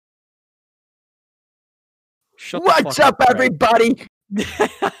What's up, everybody?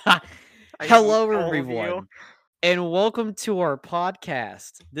 Hello, everyone, and welcome to our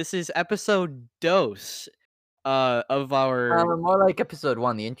podcast. This is episode dos of our More like episode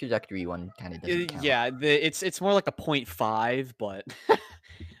 1, the introductory one kind of doesn't count. yeah. It's more like a 0.5, but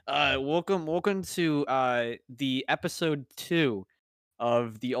welcome to the episode 2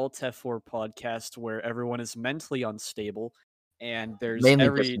 of the AltF4 podcast, where everyone is mentally unstable, and there's Mainly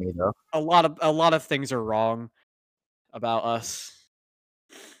just me, though. a lot of things are wrong about us.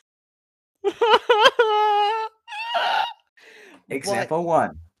 Example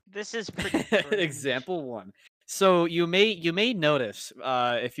 1. This is pretty Example 1. So you may notice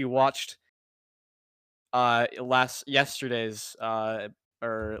if you watched yesterday's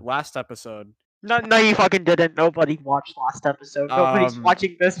or last episode. No, you fucking didn't. Nobody watched last episode. Nobody's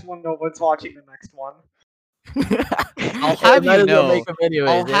watching this one. No one's watching the next one. I'll have you know.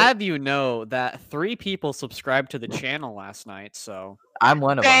 I'll have you know that 3 people subscribed to the channel last night. So I'm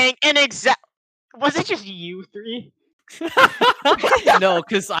one of them. Dang, was it just you 3? No,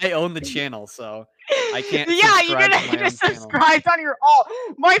 because I own the channel, so I can't. Yeah, you're gonna subscribe on your all.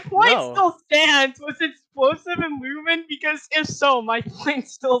 My point still stands. Was it explosive and lumen? Because if so, my point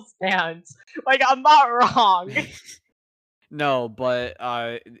still stands. Like, I'm not wrong. No, but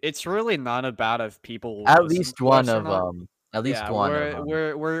it's really not about if people. At least one of them. At least one.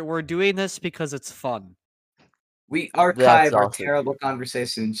 We're doing this because it's fun. We archive our terrible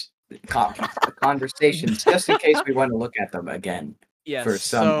conversations just in case we want to look at them again. Yes. For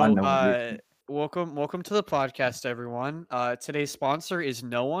some unknown reason. Welcome to the podcast, everyone. Today's sponsor is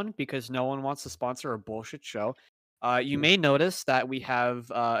no one, because no one wants to sponsor a bullshit show. You may notice that we have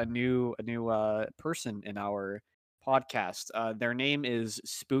a new person in our podcast. Their name is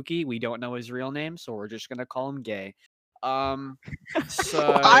Spooky. We don't know his real name, so we're just gonna call him Gay.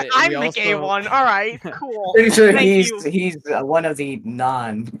 So I'm the gay one. All right, cool. Pretty sure he's one of the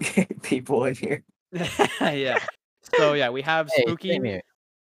non people in here. Yeah. So yeah, we have Spooky.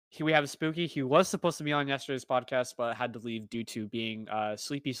 Hey, we have Spooky. He was supposed to be on yesterday's podcast, but had to leave due to being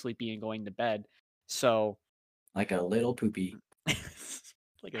sleepy and going to bed. So, like a little poopy.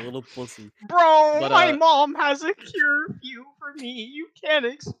 Like a little pussy. Bro, my mom has a curfew for me. You can't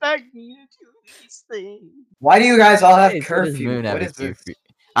expect me to do these things. Why do you guys all have curfew? What is this?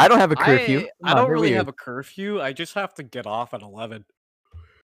 I don't have a curfew. I don't really have a curfew. I just have to get off at 11.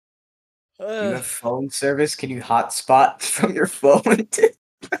 You have phone service? Can you hotspot from your phone?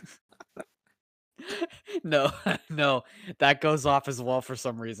 No, that goes off as well for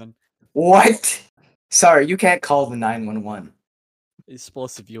some reason. What? Sorry, you can't call the 911.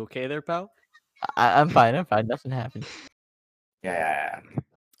 Explosive, you okay there, pal? I'm fine. Nothing happened. Yeah.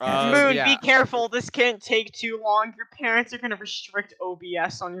 Moon, be careful. This can't take too long. Your parents are gonna restrict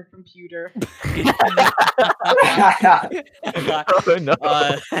OBS on your computer. Oh, no.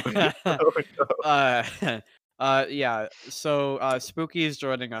 Yeah. So Spooky is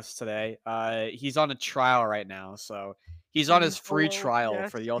joining us today. He's on a trial right now, so he's on his free trial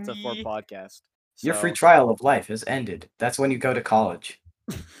for the AltF4 podcast. So... Your free trial of life has ended. That's when you go to college.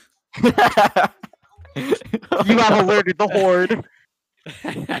 You have alerted the horde.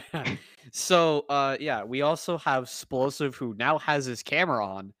 So, yeah, we also have Explosive, who now has his camera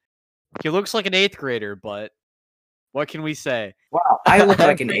on. He looks like an 8th grader, but what can we say? Wow, I look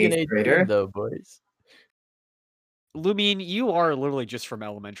like an 8th grader, though, boys. Lumine, you are literally just from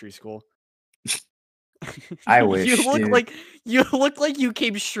elementary school. I wish. You look like you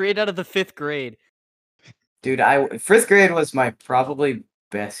came straight out of the 5th grade. Dude, 5th grade was my probably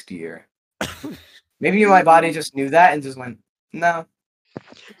best year. Maybe my body just knew that and just went, no.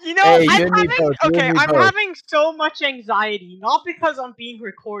 You know, hey, I'm having so much anxiety, not because I'm being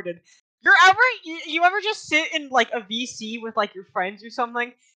recorded. You ever just sit in like a VC with like your friends or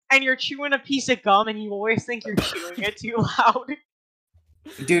something, and you're chewing a piece of gum and you always think you're chewing it too loud?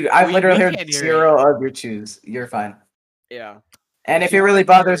 Dude, I've literally heard 0 of your chews. You're fine. Yeah. And if it really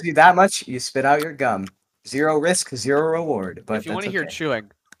bothers you that much, you spit out your gum. 0 risk, 0 reward. But if you want to hear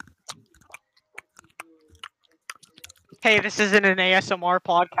chewing. Hey, this isn't an ASMR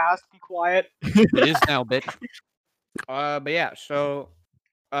podcast. Be quiet. It is now, bitch. But yeah, so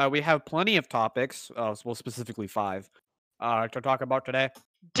we have plenty of topics. Well, specifically 5 to talk about today.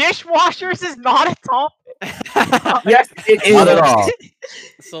 Dishwashers is not a topic. Yes, it is. Not at all.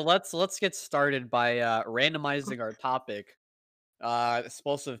 So let's get started by randomizing our topic.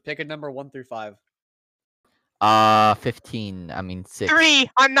 Explosive, pick a number 1 through 5. 15. I mean 6. 3.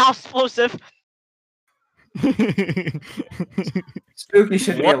 I'm now explosive. Spooky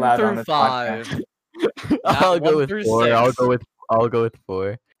should be allowed on the 5. podcast. I'll go with 4. I'll go with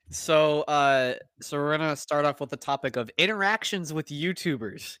 4. So we're gonna start off with the topic of interactions with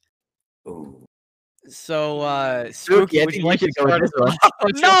YouTubers. Ooh. So, Spooky, Spooky, I would you think you like to should go with start this us one. off?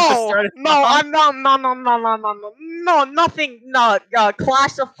 Would you like to No, start us no, off? I'm not. No, nothing. No,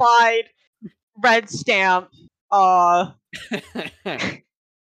 classified. Red stamp. I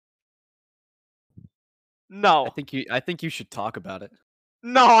No, think you should talk about it.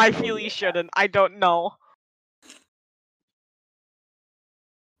 no, I Oh, feel yeah. you shouldn't. I don't know.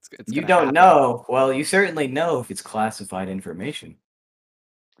 It's You gonna don't happen. know. Well, you certainly know if it's classified information.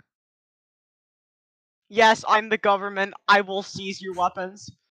 Yes, I'm the government. I will seize your weapons.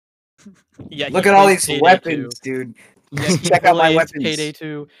 Yeah, Look he at all plays these Payday weapons, 2. dude. Yeah, he Check out my plays weapons. Payday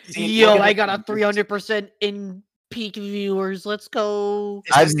 2. See, Yo, look at I the- got a 300% in peak viewers. Let's go.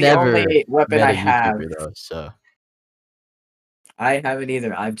 This I've is the never only weapon met I a have. YouTuber though, so I haven't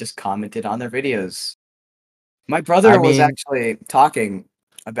either. I've just commented on their videos. My brother was mean- actually talking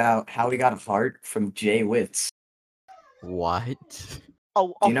about how he got a heart from Jay Witz. what?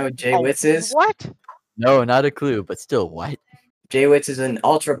 Oh, Do you know what Jay Witz is? What? No, not a clue, but still, what? Jay Witz is an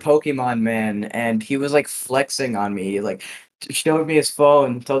ultra Pokemon man, and he was like flexing on me. He, like showed me his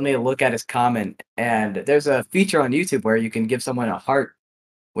phone, told me to look at his comment, and there's a feature on YouTube where you can give someone a heart,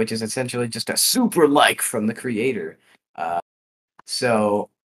 which is essentially just a super like from the creator. So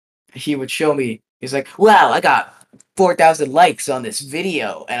he would show me. He's like, "Wow, I got 4,000 likes on this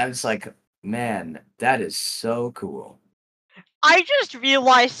video," and I'm just like, "Man, that is so cool." I just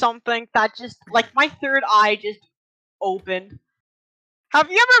realized something that just like my third eye just opened.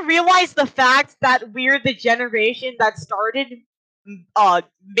 Have you ever realized the fact that we're the generation that started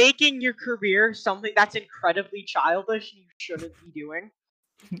making your career something that's incredibly childish and you shouldn't be doing?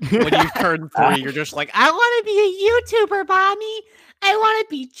 When you turn 3, you're just like, I want to be a YouTuber, mommy. I want to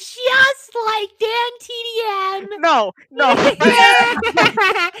be just like Dan TDM. No, no.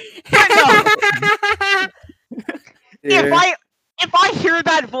 Dude. If I hear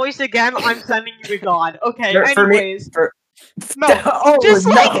that voice again, I'm sending you to God. Okay. For me- Anyways, for- no. Oh, Just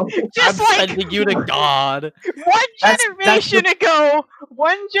no. like, I'm just like sending you to God. That's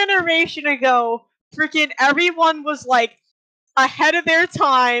one generation ago, freaking everyone was like ahead of their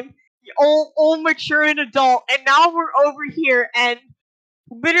time, all mature and adult, and now we're over here and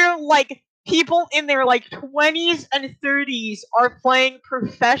literally like people in their like 20s and 30s are playing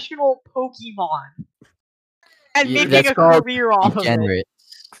professional Pokemon and Yeah, making that's a called career off of it. degenerate.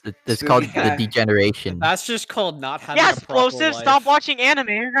 That's called the Yeah. degeneration. That's just called not having Yeah, a proper explosive. life. Stop watching anime.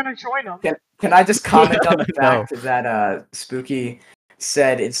 You're gonna join them. Can I just comment on the No. fact that Spooky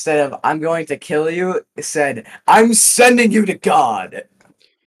said instead of "I'm going to kill you," it said "I'm sending you to God."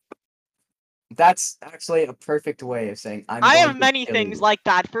 That's actually a perfect way of saying I'm. I going have to many kill things you. like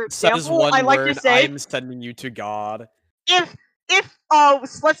that. For Says example, one I like word, to say I'm sending you to God. if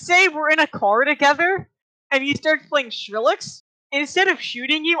let's say we're in a car together and you start playing Shrillex, instead of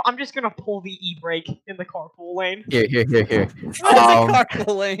shooting you, I'm just gonna pull the e-brake in the carpool lane. Here. It's a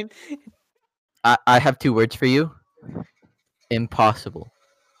carpool lane. I have 2 words for you. Impossible.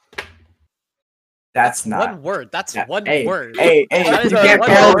 That's not. One word. That's Yeah, one hey, word. Hey, That is you a can't one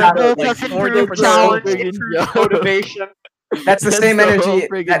tell word, about but, it. like, Doesn't 4 prove different challenge, syllables. it proves joke. motivation. That's the That's same the whole energy.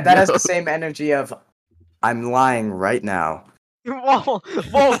 friggin' That has the joke. same energy of "I'm lying right now." Whoa,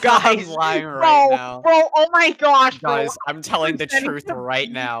 I'm guys, lying right bro, now. bro, oh my gosh, bro. Guys, I'm telling the Percentage truth of right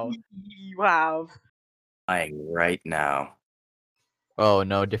now. you have. Lying right now. Oh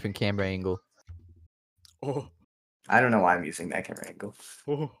no, different camera angle. Oh, I don't know why I'm using that camera angle.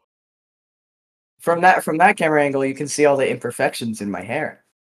 oh. From that camera angle, you can see all the imperfections in my hair.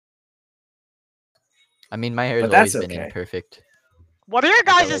 I mean, my hair's But that's always been okay. imperfect. What are your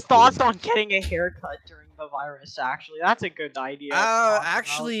I guys' like thoughts doing on getting a haircut during the virus? Actually, that's a good idea. to talk about.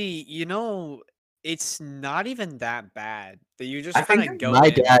 Actually, it's not even that bad. That you just I think kind of go My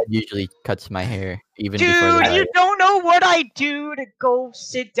in. dad usually cuts my hair even before the Dude, you virus. don't know what I do to go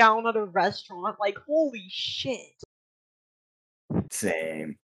sit down at a restaurant. Like, holy shit.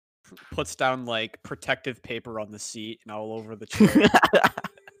 Same. Puts down like protective paper on the seat and all over the chair.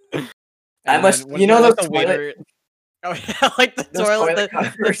 I And must. then when You know like, those the waiter. Oh yeah, like the Those toilet, toilet the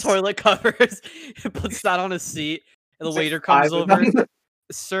covers. toilet covers. It puts that on a seat, and the It's like waiter 5 comes of over. them.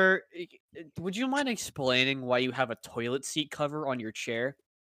 Sir, would you mind explaining why you have a toilet seat cover on your chair?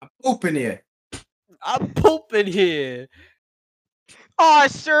 Open it. I'm pooping here.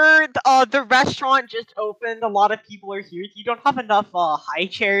 Sir, the restaurant just opened. A lot of people are here. You don't have enough high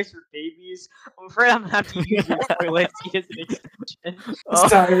chairs for babies. I'm afraid I'm gonna have to use your toilet seat as an extension. Oh.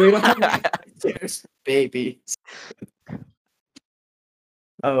 Sorry, we don't have There's babies.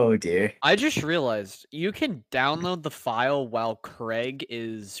 Oh dear. I just realized you can download the file while Craig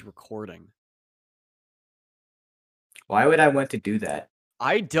is recording. Why would I want to do that?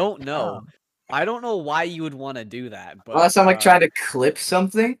 I don't know. I don't know why you would want to do that, but Unless I'm like trying to clip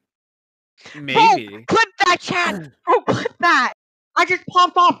something. maybe. Bro, clip that chat! Bro, clip that! I just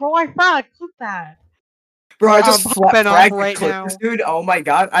popped off, bro. I frag. Clip that. Bro, I I'm just popping off fragged the right clippers, now. dude. Oh my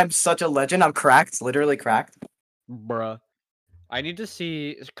god, I'm such a legend. I'm cracked, literally cracked. Bruh. I need to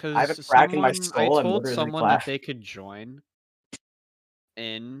see I have a because crack in my I skull. I'm told literally someone that Clash. they could join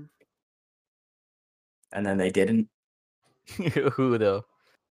in. And then they didn't. Who though?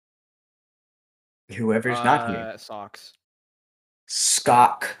 Whoever's not here. Socks.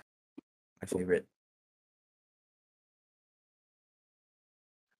 Skock. My favorite.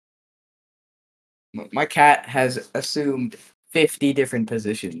 My cat has assumed 50 different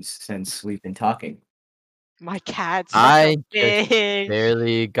positions since we've been talking. My cat's I such a just bitch.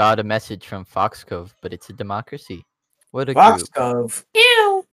 barely got a message from Fox Cove, but it's a democracy. What a Vox group. Cove.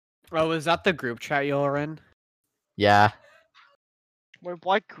 Ew. Oh, is that the group chat you're in? Yeah. Wait,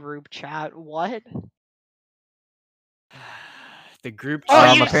 what group chat? What? The group Oh,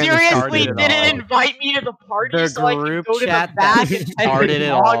 chat you that apparently seriously started it didn't all. invite me to the party The so I could group go to the chat that back and type started in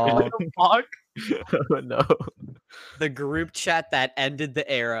it log? all. What the fuck? Oh no. The group chat that ended the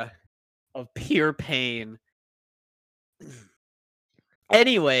era of pure pain.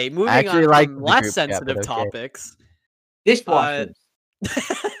 Anyway, moving actually on like from the less group chat, but sensitive okay. topics. Dishwashers.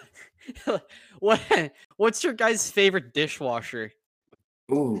 What's your guys' favorite dishwasher?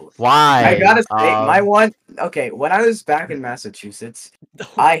 Ooh. Why? I gotta say, my Um, one. Okay, when I was back in Massachusetts,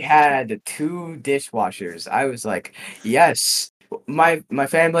 I had 2 dishwashers. I was like, yes. My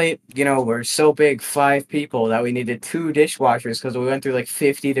family, we're so big, 5 people, that we needed 2 dishwashers because we went through like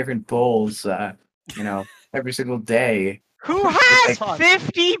 50 different bowls, every single day. Who It's has like,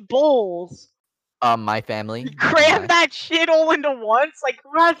 50 bowls? my family. You cram my- that shit all into once? Like,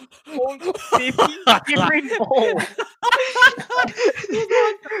 who has owns 50 different bowls?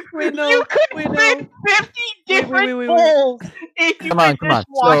 Wait, no. You could Wait, fit no. 50 different Wait. bowls into Come on, the come on.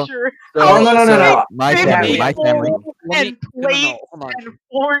 dishwasher. So, Oh, no, no, no, so no. my Yeah, family, wait, my family. Bowls and No, plates hold on. and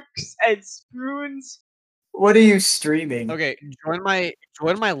forks and spoons. What are you streaming? Okay, join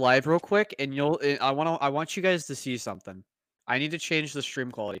my live real quick, and I want you guys to see something. I need to change the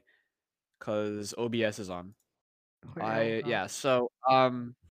stream quality because OBS is on. So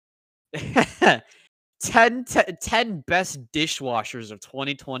 10 best dishwashers of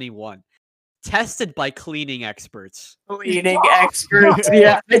 2021 tested by cleaning experts. Cleaning experts.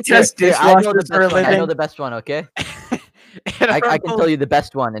 Yeah, I test Here, I know the dishwashers for a best one. I know living. the best one. Okay. And I can tell you the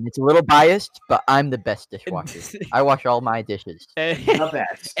best one, and it's a little biased, but I'm the best dishwasher. I wash all my dishes. The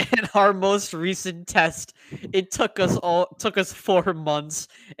best. In our most recent test, it took us 4 months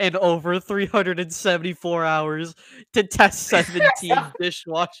and over 374 hours to test 17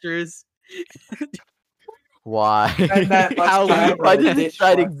 dishwashers. Why? Spend that much How we- time Why on a does this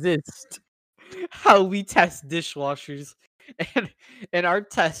site dishwasher. exist? How we test dishwashers. And in our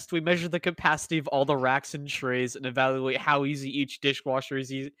test, we measure the capacity of all the racks and trays and evaluate how easy each dishwasher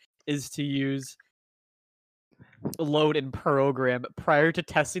is to use, load, and program prior to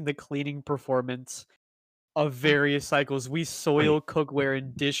testing the cleaning performance of various cycles. We soil cookware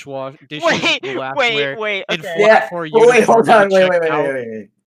and dishes, glassware, Wait. and Okay. Yeah. for Oh, wait, hold uniformly on. Wait, check wait, wait, out wait, wait, wait.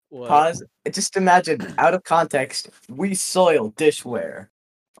 what- Pause. Just imagine, out of context, we soil dishware.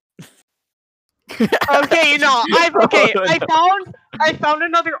 Okay, no, Oh, no. I found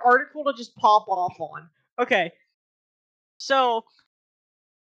another article to just pop off on. Okay. So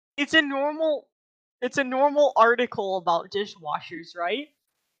it's a normal article about dishwashers, right?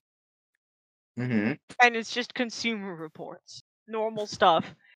 Mm-hmm. And it's just consumer reports. Normal stuff.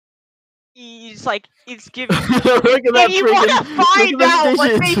 It's giving Look at that if you want to freaking. Look find at out those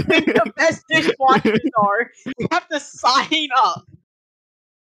what they dishes. think the best dishwashers are, you have to sign up.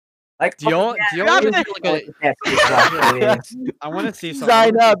 Like, Do y'all You have wanna to- see, like, the best dishwasher is. I want to see something.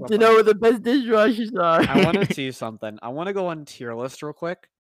 Sign up to know what the best dishwashers are. I want to see something. I want to go on tier list real quick,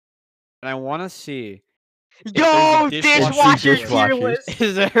 and I want to see. Yo, there's a dishwasher dishwasher tier tier list. list.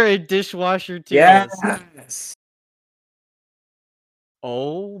 Is there a dishwasher tier list? Yes.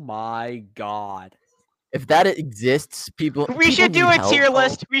 Oh my god! If that exists, people. We should do need a help. tier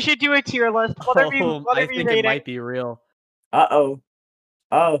list. We should do a tier list. What are we? Oh, What I are we think it rating? might be real. Uh-oh.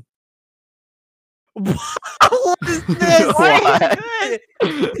 Oh. What is this? What?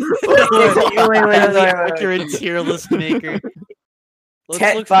 Wait. You're a tier list maker. Let's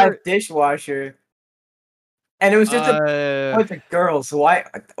Tet look 5 for. dishwasher. And it was just a bunch of girls. Why?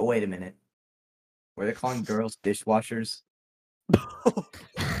 Wait a minute. Were they calling girls dishwashers?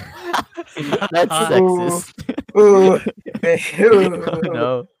 That's sexist. Ooh. Oh,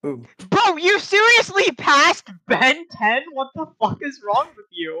 no. Ooh. Bro, you seriously passed Ben 10? What the fuck is wrong with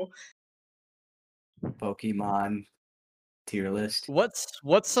you? Pokemon tier list. What's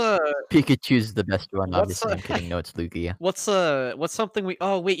Pikachu's the best one, What's obviously. I'm kidding. No, it's Lugia. what's something we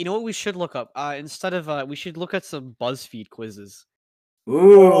oh wait, you know what we should look up? Instead of we should look at some BuzzFeed quizzes.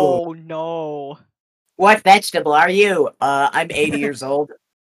 Ooh. Oh no. What vegetable are you? I'm 80 years old.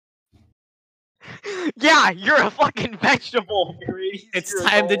 Yeah, you're a fucking vegetable. You're 80 It's years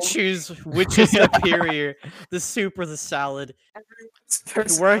time to old. choose which is superior, the soup or the salad.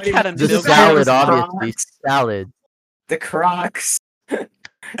 First Work name at a is The middle salad, class obviously. Crocs. Salad. The Crocs. You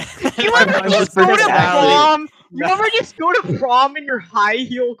Everyone ever wants just go to personality. prom? You No. ever just go to prom in your high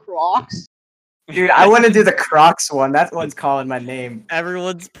heel Crocs? Dude, I want to do the Crocs one. That one's calling my name.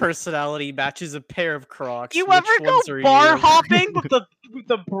 Everyone's personality matches a pair of Crocs. You Which ever ones go are bar you? hopping with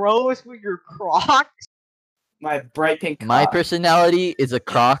the bros with your Crocs? My bright pink My Crocs. personality is a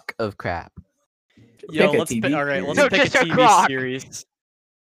crock of crap. Yo, Pick a let's TV pick. All right, let's So pick a just a TV Croc. series.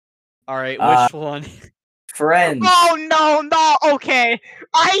 All right, Uh, which one? Friends. Oh no, okay.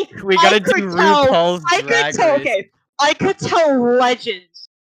 We I gotta could do tell- RuPaul's I Drag could tell. Race. Okay, I could tell legends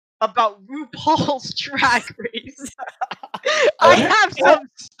about RuPaul's Drag Race. I have some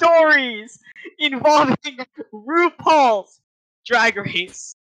stories involving RuPaul's Drag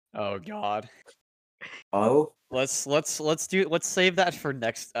Race. Oh God. Oh. Let's save that for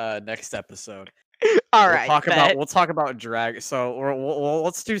next episode. All We'll right, talk about drag. So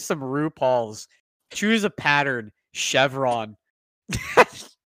let's do some RuPaul's. Choose a pattern. Chevron.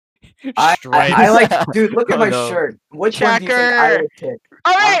 I Stripes. like, dude, look at Oh, my no. shirt. Which one do you think I Checker. would pick?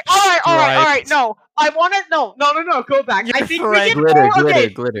 All right. Stripes. No, I want to. No. Go back. I Your think friend- we can Glitter, all, okay,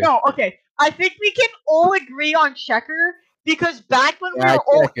 glitter. No, okay. I think we can all agree on Checker because back when we Yeah, were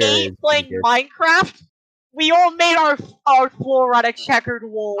all Checker is 8 playing pretty good. Minecraft, we all made our floor out of checkered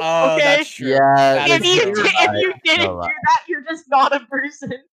wool. Oh, Okay. that's true. Yeah, That If is you true. if you didn't No lie. do that, you're just not a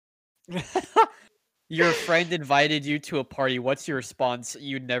person. Your friend invited you to a party. What's your response?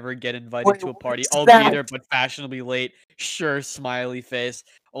 You'd never get invited Wait, to a party. what's I'll be that? there, but fashionably late. Sure, smiley face.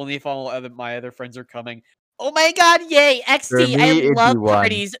 Only if all my other friends are coming. Oh my God! Yay! For XD! me, I it'd be love one.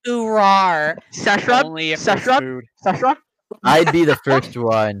 parties. Ooh-rar. Seshrub. Only if there's food. Seshrub. I'd be the first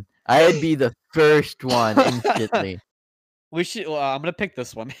one. I'd be the first one instantly. We should. Well, I'm gonna pick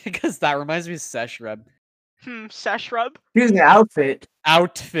this one because that reminds me of Seshrub. Seshrub. Choose an outfit.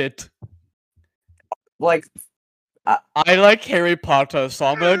 Outfit. Like, I like Harry Potter, so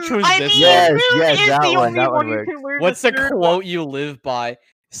I'm gonna choose I this mean, one. Yes, Rue yes, is that the one, only that one you works. can wear What's the a skirt. quote you live by?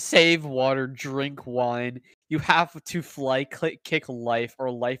 Save water, drink wine. You have to fly kick life, or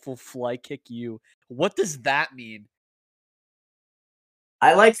life will fly kick you. What does that mean?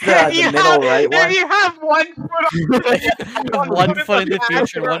 I like If the you middle have- right If one. you have 1 foot on One foot in the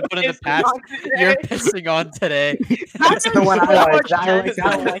future, you're 1 foot in the pissing past. on today. You're pissing on today. That's the one I so like. much I like sense, that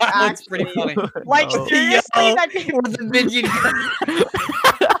though, one. like, That one's pretty actually. funny. Like, No. seriously, Yo, that We're the minion.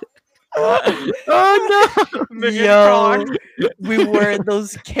 Oh no! Minion Yo, Crocs. we were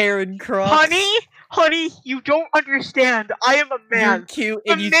those Karen Crocs. Honey, you don't understand. I am a You're man. cute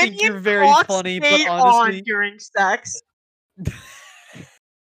The and you think Minion you're very Crocs funny, but stay on honestly, during sex.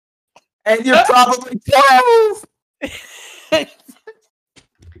 And you're probably 12.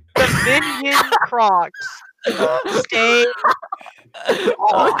 The Minion Crocs stay on.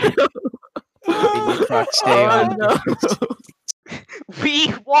 Minion Crocs stay Oh, on. no.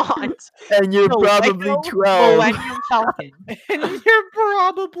 We want And you're the probably Lego 12. Millennium Falcon. and you're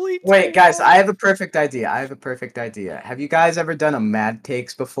probably Wait, guys, 12. I have a perfect idea. Have you guys ever done a Mad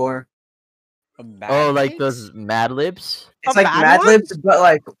Takes before? A Mad Oh, like Takes? those Mad Libs? It's A like Mad Mad Libs? Libs, but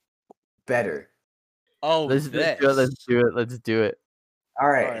like better. Oh, Let's do it. Let's do it. All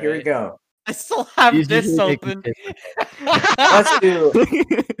right, here we Alright. go. I still have These this usually make me open. Let's do.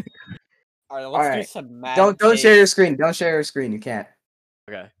 Alright, let's do Alright. some Mad Don't Takes. share your screen. Don't share your screen. You can't.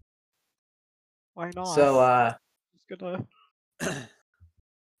 Okay. Why not? So Just gonna...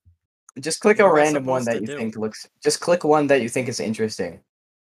 just click What a am I random one supposed that to you do? think looks. Just click one that you think is interesting.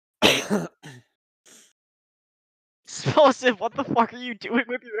 Explosive, what the fuck are you doing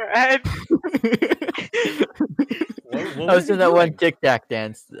with your head? What I was he doing that one doing? Tic Tac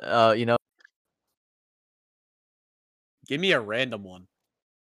dance. You know. Give me a random one.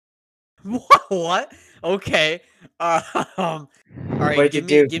 What? Okay. All right. What'd you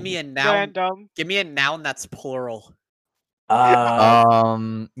do? Give me a noun. Random. Give me a noun that's plural.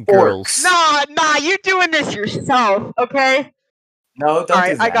 Forks. Girls. Nah, you're doing this yourself, okay? No, don't do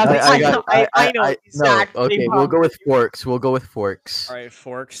Alright, I that. got Let's I see. know- I know no. exactly Okay, what we'll I'm go with gonna do. forks. We'll go with forks. All right,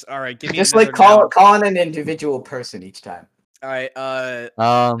 forks. All right, give me Just another like call noun. on an individual person each time. All right,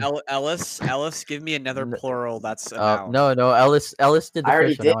 Ellis, give me another N- plural that's a noun. No. Ellis did the I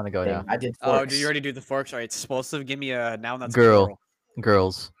already first one. did. I want to go now. I did Oh, forks. did you already do the forks? All right, explosive. Give me a noun that's Girl, plural.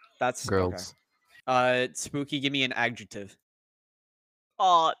 girls, That's girls. okay. Spooky. Give me an adjective.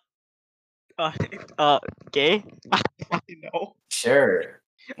 Uh, gay? I know. Sure.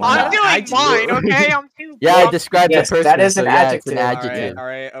 Why I'm not? doing Adjective. mine, okay? I'm too Yeah, Well, it describes yes, a person. that is so an yeah, it's an adjective. adjective. All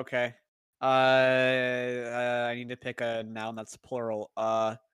right, okay. I need to pick a noun that's plural.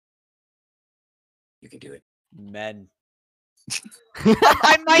 You can do it. Men.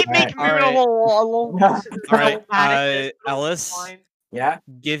 I might make Alright. Moon a little Alright, problematic. Ellis. Fine. Yeah?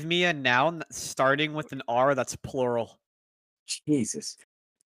 Give me a noun starting with an R that's plural. Jesus.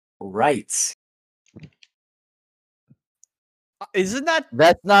 Right. Isn't that?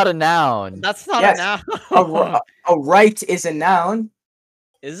 That's not a noun. That's not Yes, a A, noun. a right is a noun.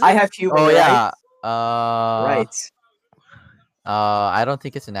 Is it? I have human Oh yeah. rights. I don't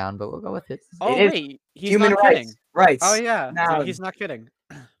think it's a noun, but we'll go with it. Oh It is wait, he's human not rights. kidding. Rights. Oh yeah, dude, Noun. he's not kidding.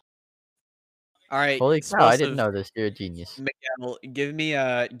 All right, Holy cow! I didn't explosive. know this. You're a genius. Miguel, give me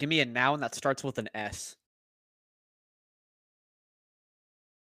a noun that starts with an S.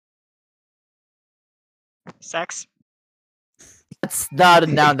 Sex. That's not a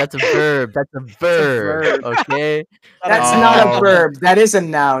noun. That's a verb. That's a verb. verb. Okay. That's not a Oh. verb. That is a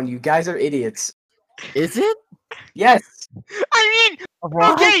noun. You guys are idiots. Is it? Yes. I mean,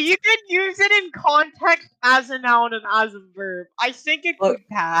 What? okay, you can use it in context as a noun and as a verb. I think it Look. could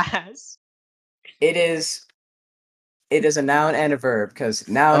pass. It is a noun and a verb because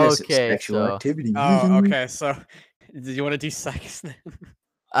noun is Okay, sexual so- activity. Oh, okay. So, did you want to do sex then?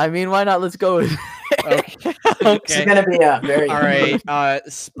 I mean, why not? Let's go with. Okay. This Okay. is gonna be a very All right.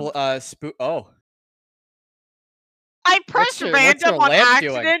 Oh. I pressed your random on lamp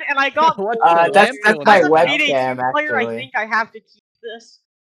doing? accident and I got What's bored. your that's lamp doing my As a right now? PhD webcam, player, I actually. think I have to keep this.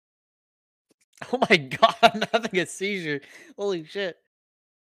 Oh my god, I'm having a seizure. Holy shit.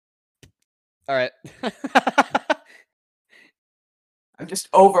 All right. I'm just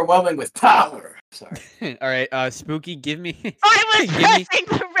overwhelming with power. Sorry. All right. Spooky, give me. I was Give me- pressing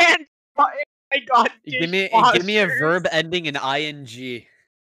the random button. I got Give me a dishwashers. verb ending in ing.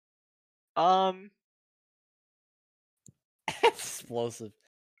 Explosive.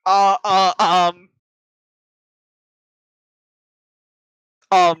 I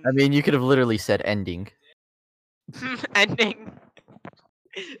mean, you could have literally said ending. ending.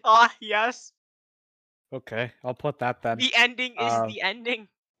 Yes. Okay, I'll put that then. The ending is Uh, the ending.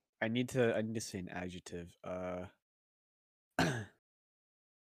 I need to say an adjective.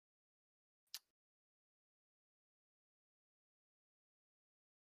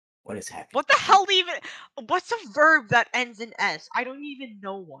 What is happening? What the hell even? What's a verb that ends in S? I don't even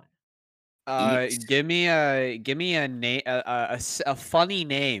know one. Eat. Give me a name, a funny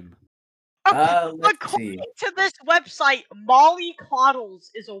name. Let's According see. to this website, Molly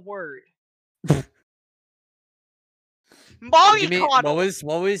Coddles is a word. Molly Give me Coddles.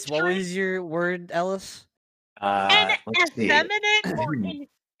 what was your word, Ellis? An Let's see. effeminate or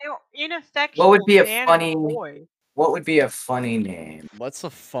ineffectual What would be a man funny- or boy. What would be a funny name? What's a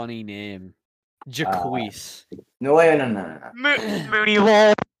funny name? Jaquise. No, wait, no. Mooney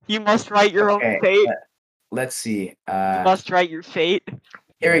hole. You must write your Okay, own fate. Let's see. You must write your fate.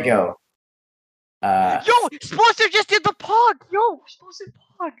 Here we go. Yo, Explosive just did the pog. Yo, Explosive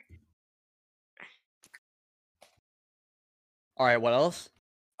pog. All right, what else?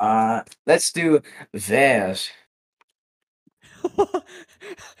 Let's do verge.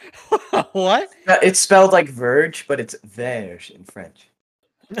 What? It's spelled like verge, but it's verge in French.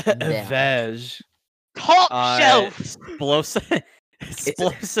 Veg. Top shelf. Explosive.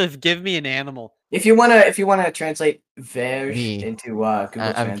 Explosive. Give me an animal. If you wanna translate verge Me. into Google I'm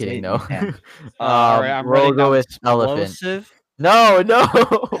Translate, kidding. you No. can. All right, I'm we'll writing go down with elephant. explosive. No. Oh, no.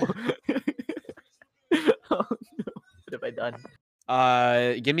 What have I done?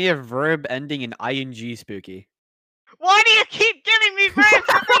 Give me a verb ending in ing, Spooky. Why do you keep giving me verbs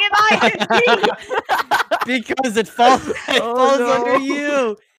ending in ing? Because it falls. It Oh, falls no. under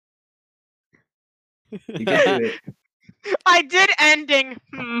you. You can do it. I did ending.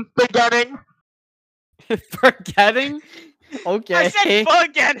 Beginning. Forgetting. Okay. I said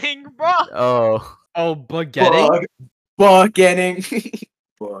beginning, bro. Oh. Oh, begetting. Beginning. Beginning.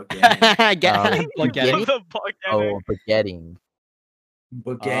 Begetting. beginning? The beginning. Oh, forgetting.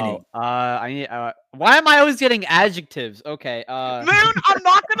 Beginning. I need. Why am I always getting adjectives? Okay. Moon, I'm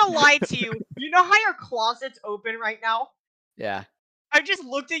not gonna lie to you. You know how your closet's open right now? Yeah. I just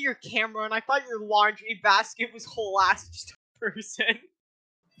looked at your camera and I thought your laundry basket was whole ass just a person.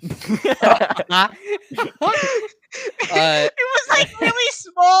 It was like really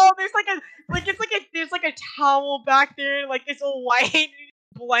small. There's like a towel back there, like it's all white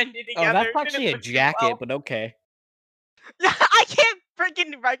blended Oh, together. that's actually a jacket, but okay. I can't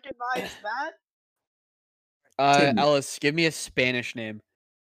freaking recognize that. Ellis, give me a Spanish name.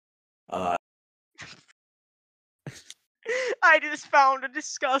 I just found a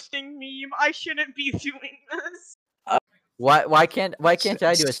disgusting meme. I shouldn't be doing this. Why can't I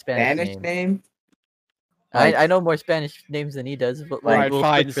do a Spanish name? Like- I know more Spanish names than he does, but Like, like, we'll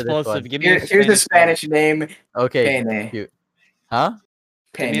fine, stick for this explosive. one. Give me a Here's a Spanish name. Okay, Pene. cute. Huh?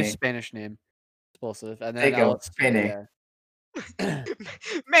 Give me a Pene. Spanish name. Explosive. And There then you go, Ellis. Pene. Yeah.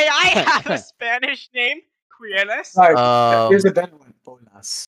 May I have a Spanish name? Quieres? Sorry, here's a better one.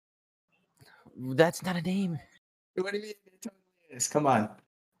 Bolas. That's not a name. What do you mean? It totally is. Come on.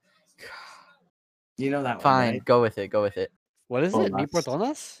 You know that Fine, one, right? go with it. Go with it. What is it? Mi Bolas.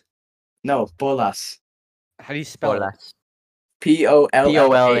 portonas? No, bolas. How do you spell it? Bolas.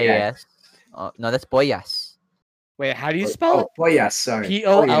 Pollas. No, that's boyas. Wait, how do you spell it? Pollas, sorry.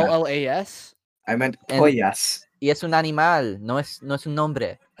 Pollas? I meant And- pollas. Y es un animal, no es un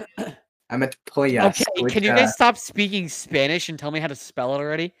nombre. I meant pollas. Okay, which, can you guys stop speaking Spanish and tell me how to spell it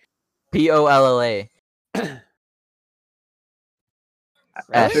already? Polla.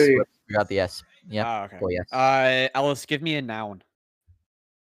 S. Really? Whoops, we got the S. Yep. Oh, okay. Boyas. Ellis, give me a noun.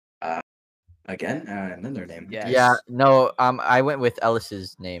 Again? Another name. Yes. Yeah. No. I went with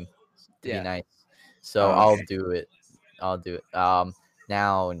Ellis's name to Yeah. be nice, so Oh, I'll okay. do it.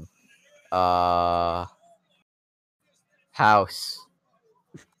 Noun. House.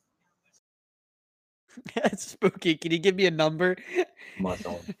 That's spooky. Can you give me a number?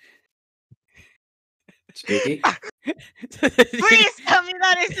 Muscle. Spooky? Please tell me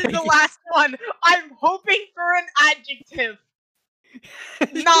that isn't the last one. I'm hoping for an adjective.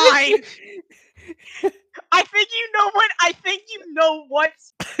 9. I think you know what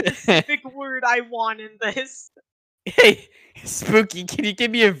specific word I want in this. Hey, spooky. Can you give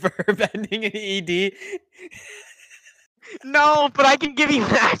me a verb ending in ed? No, but I can give you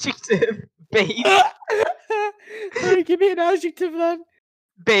an adjective. Based. Alright, give me an adjective then.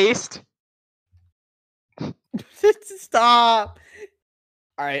 Based. Stop.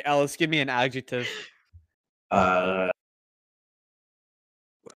 All right, Ellis, give me an adjective.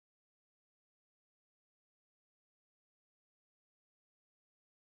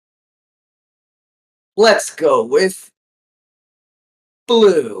 Let's go with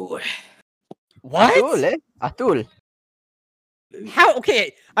blue. What? Azul, eh? Azul. How?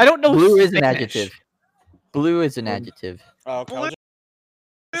 Okay, I don't know. Blue is an Spanish. adjective. Blue is an adjective. Oh, Blue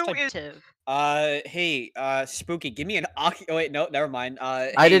Blue is. hey, spooky. Give me an oh wait, no, never mind.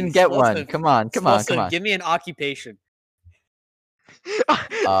 I hey, didn't get one. Explosive, Come on. Explosive, Give me an occupation.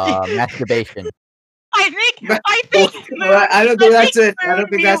 Masturbation. I think. I don't think that's it. I don't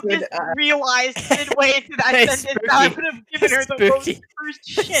think that's it. Realized midway into that Hey, sentence Spooky. that I would have given her the most Spooky. first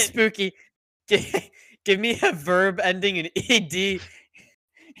shit. Spooky. Give me a verb ending in ed.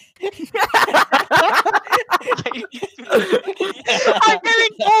 I'm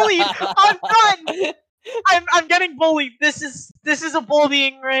getting bullied. I'm done. I'm getting bullied. This is a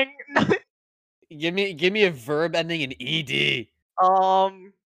bullying ring. Give me a verb ending in ed.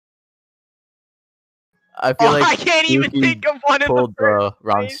 I feel like I can't even Spooky think of one in the pulled first the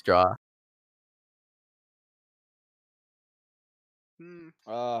wrong place. straw.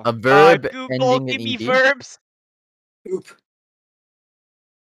 A Goop, verb Google, ending give in me ed. verbs. Poop.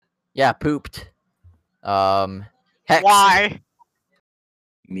 Yeah, pooped. Hex. Why?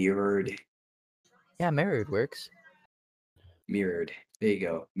 Mirrored. Yeah, mirrored works. Mirrored. There you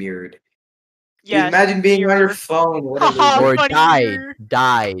go. Mirrored. Dude, Yes. imagine being on your mirror. phone. What Haha. Or funny died. mirror.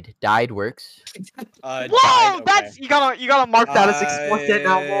 Died works. Whoa, Died, that's you gotta mark that as explicit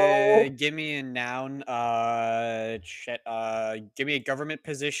now. Whoa. Give me a noun. Shit. Give me a government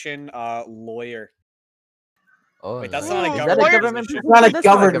position. Lawyer. Oh, Wait, that's no. not a Ooh, government lawyer- position. It's not a That's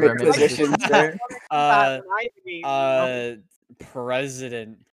government government position, sir.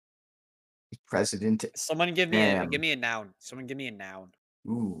 President. President. Someone give me Damn. a noun. Someone give me a noun.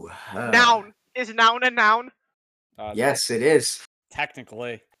 Ooh. Noun. Is noun a noun? Yes, it is.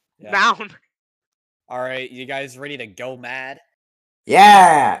 Technically. Yeah. Noun. All right, you guys ready to go mad?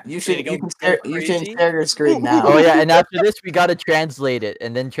 Yeah. You should. go- You can go stare. You should crazy? share your screen now. Oh yeah, and after this we gotta translate it,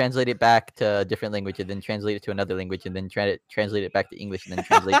 and then translate it back to a different language, and then translate it to another language, and then translate it back to English, and then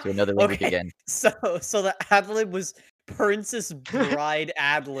translate it to another language Okay. again. So the ad lib was Princess Bride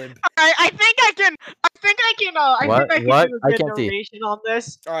ad lib. I think I can do a I good can't see. narration on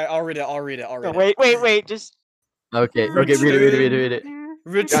this. All right, I'll read it. No, wait, just Okay, read it.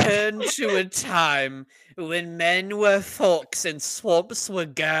 Return to a time when men were folks and swamps were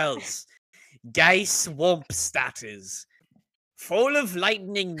girls. Gay swamps, that is. Full of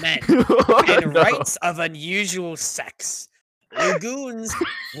lightning men and rites of unusual sex. Lagoons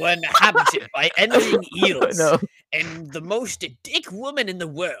were inhabited by ending eels, No. and the most dick woman in the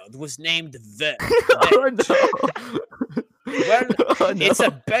world was named Vern. Oh no. Well, Oh, no. it's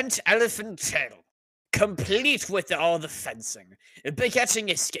a bent elephant tail, complete with all the fencing, begetting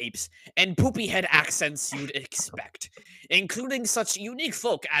escapes, and poopy head accents you'd expect, including such unique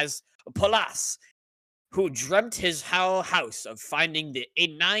folk as Palas, who dreamt his whole house of finding a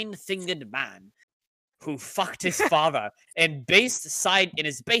nine-fingered man who fucked his father and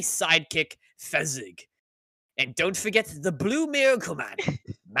his base sidekick Fezzik. And don't forget the Blue Miracle Man,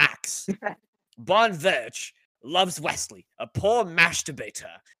 Max. Bon Verge loves Wesley, a poor masturbator.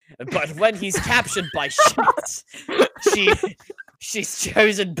 But when he's captured by shits, she's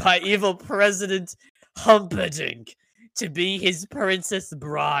chosen by evil President Humperdinck to be his princess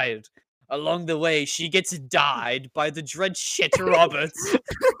bride. Along the way, she gets died by the dread shit Roberts.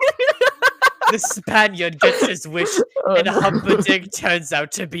 The Spaniard gets his wish, Oh, and no. Humperdinck turns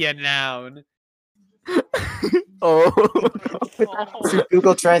out to be a noun. Oh. So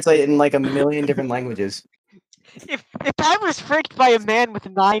Google Translate in like a million different languages. if I was fricked by a man with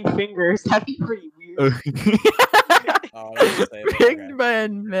 9 fingers, that'd be pretty weird. Oh, that's the same. Big Okay.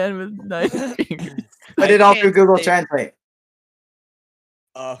 man with 9 fingers. Put I it all can't through Google say- Translate.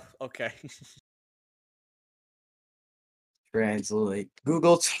 Oh, okay. Translate.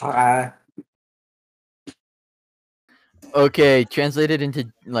 Google Tra. Okay, translated into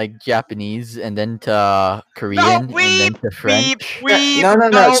like Japanese and then to Korean and then weeb, to French. Weeb, No,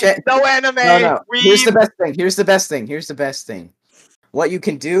 no anime. No. Here's the weeb. best thing. Here's the best thing. What you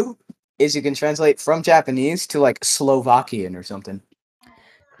can do is you can translate from Japanese to like Slovakian or something.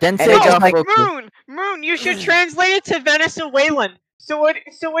 Then And say it just, like, Moon, you should translate it to Venezuelan. So it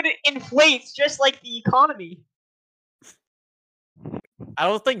inflates just like the economy. I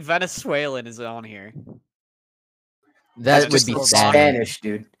don't think Venezuelan is on here. that That's would just be Spanish,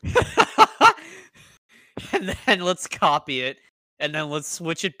 dude. And then let's copy it, and then let's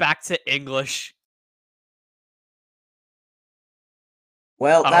switch it back to English.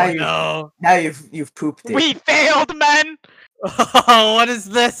 Well, Oh now no! you've pooped it. We failed, men. Oh, what is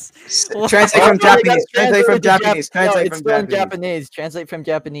this? Translate Oh, from no, you gotta Japanese. Translate from it to Jap- Japanese. no, Translate it's from still in Japanese. Japanese. Translate from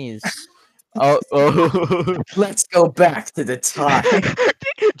Japanese. Oh. Let's go back to the time.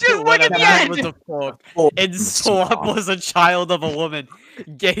 Just When look at a the man end. was a folk, Oh, and Swamp was a child of a woman.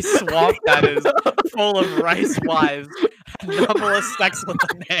 Gay swamp, that is, full of rice wives. Anomalous sex with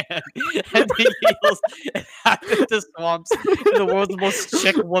a man. And the eels inhabit the swamps. And the world's most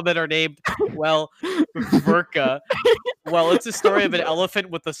chick women are named, well, Verka. Well, it's a story of an elephant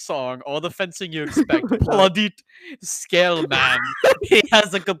with a song. All the fencing you expect. Pladit Scale Man. He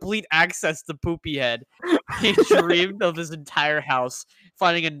has a complete access to Poopy Head. He dreamed of his entire house,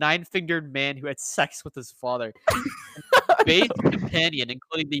 finding a 9-fingered man who had sex with his father. Base companion,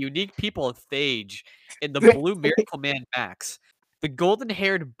 including the unique people of Phage and the blue miracle man Max. The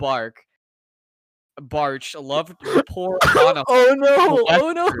golden-haired Barch loved the poor Anna. Oh no! That's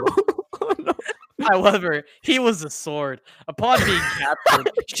Oh no! true. Oh no! However, he was a sword. Upon being captured,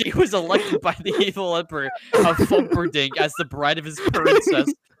 she was elected by the evil emperor of Funkerdink as the bride of his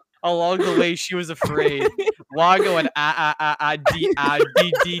princess. Along the way, she was afraid. Wago and D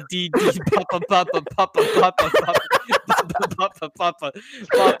papa papa papa papa papa papa papa papa papa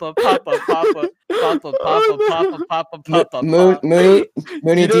papa papa papa papa papa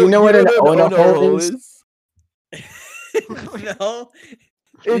Mooney, do you know what an Ono hole is? No.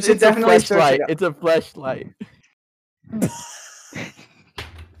 It's should a definitely search it flashlight. up. It's a flashlight.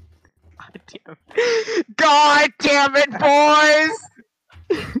 God damn it, boys!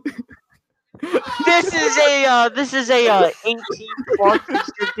 This is a 18 plus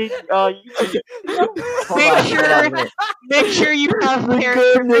restricted YouTube. Make sure you have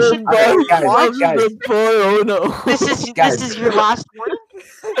parent permission before you watch. This is your last warning.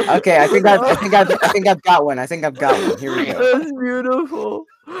 Okay, I think I've got one. Here we go. That's beautiful.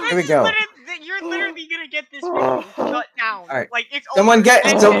 Here we go. You're literally gonna get this video shut down. Alright. Like it's Someone over. get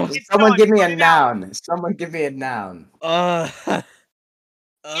It's someone done. give me Put a it out. noun. Someone give me a noun.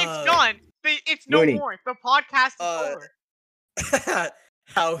 It's done. It's no Mooney. more. The podcast is over.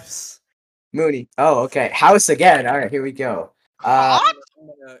 House. Mooney. Oh, okay. House again. All right, here we go. What?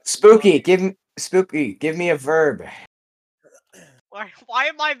 Spooky. Give me a verb. Why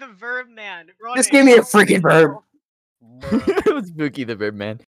am I the verb man? Just give me a freaking verb. It was Spooky the Verb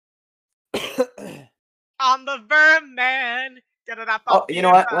Man. I'm the verb man. Oh, you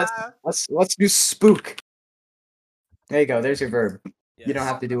know what? Let's do spook. There you go. There's your verb. You don't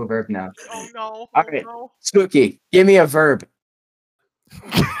have to do a verb now. Oh no. All right. Spooky, give me a verb.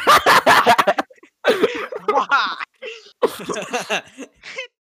 Why?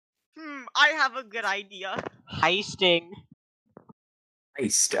 I have a good idea. Heisting.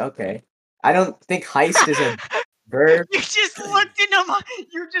 Heist. Okay. I don't think heist is a verb. You just looked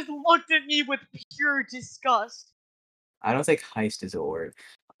at me with pure disgust. I don't think heist is a word.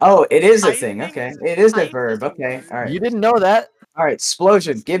 Oh, it is a thing. Heisting Okay, is- it is a heist verb. is a Okay, word. all right. You didn't know that? All right,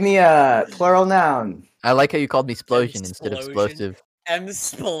 explosion. Give me a plural noun. I like how you called me Splosion instead of Explosion. explosive.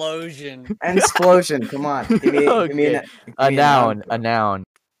 Explosion. And explosion. Come on, give me Okay. A noun. A noun.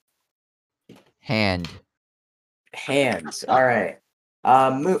 Hand. Hands. All right.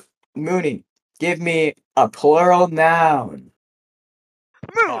 Mooney, give me a plural noun.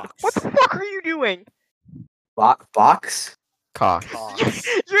 Moon, Box. what the fuck are you doing? Box. Cock. Box.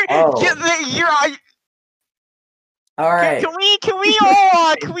 You're All right. can we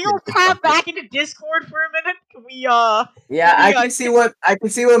all tap back into Discord for a minute? Can we Yeah, I can see what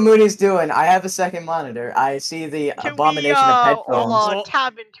Mooney's doing. I have a second monitor. I see the can abomination we of all headphones. Well-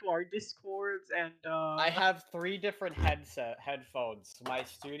 tab into our Discords and I have 3 different headphones. My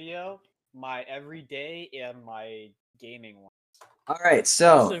studio, my everyday, and my gaming one. All right,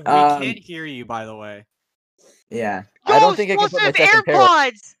 Also, so we can't hear you, by the way. yeah, I don't think I can put my second pair.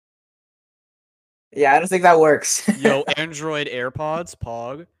 AirPods. yeah, I don't think that works. Yo, Android AirPods,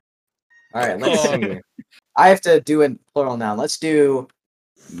 Pog. All right, let's Oh. see. I have to do a plural now. Let's do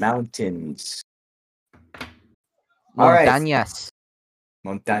mountains. All right, Montañas.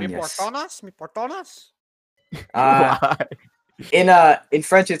 Mi montañas. portonas? Why? In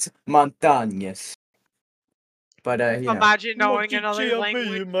French it's montañas. But you know. Imagine knowing another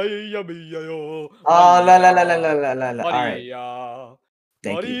language. Oh, la la la la la la la. All right, Maria.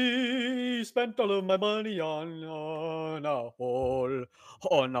 thank you. Maria spent all of my money on a hole.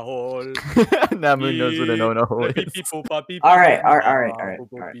 On a hole. Namu knows what an ona hole is. All right.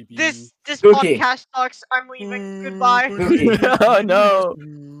 This Spooky. podcast sucks. I'm leaving. Goodbye. Spooky. Oh no.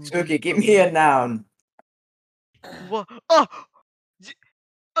 Spooky, give me a noun. Wha-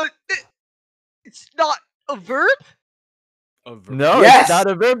 it's not a verb. No, Yes! it's not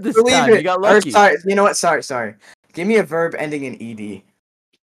a verb this Believe time. it. You got Or, lucky. sorry, you know what? Sorry. Give me a verb ending in ed.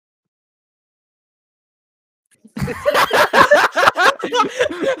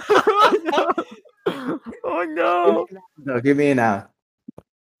 Oh no. No, give me a noun.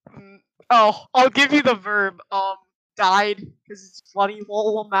 Oh, I'll give you the verb. Died because it's funny.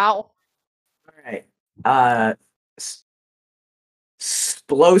 Lol, I'm out. All right.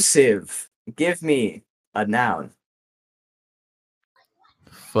 Explosive. Give me a noun.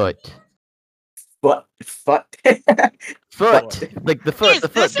 Foot. Foot. Foot. Like the foot. Is The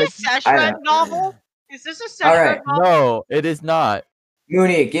foot. this a I Seshred know. novel? Is this a Seshred Alright. novel? No, it is not.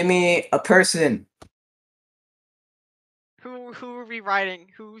 Mooney, give me a person. Who are we writing?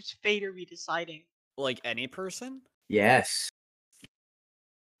 Whose fate are we deciding? Like any person? Yes.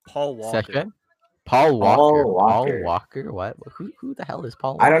 Paul Walker. Session? Paul Walker. Paul Paul Walker. Walker? What? Who the hell is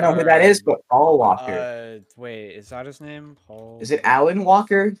Paul Walker? I don't know who that is, but Paul Walker. Wait, is that his name? Paul. Is it Alan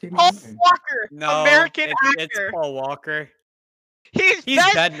Walker? Do you Paul mean? Walker, No, American it's actor. Paul Walker. He's He's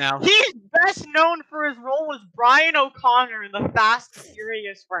best, dead now. He's best known for his role as Brian O'Connor in the Fast and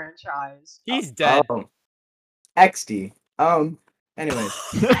Furious franchise. He's dead. Oh. XD. Anyways.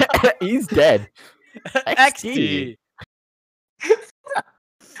 He's dead. XD.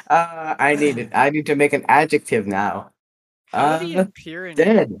 I need to make an adjective now. How did he appear in?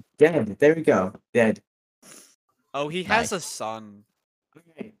 Dead. There we go. Dead. Oh, he has a son.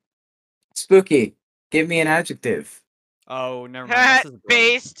 Okay. Spooky. Give me an adjective. Oh, never mind. That's his brother.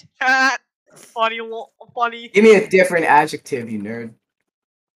 Based. Funny. Give me a different adjective, you nerd.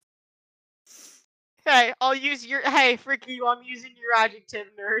 Hey, I'll use your. Hey, frick you! I'm using your adjective,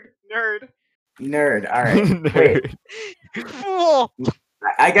 nerd. Nerd. All right. Wait. Nerd. Fool!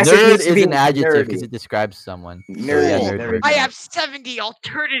 I guess it Nerd needs to is be an adjective because nerdy. it describes someone. So Nerdy, yeah, Fool. nerd there we works. go. I have 70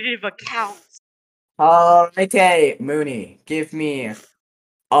 alternative accounts. Alrighty, Mooney. Give me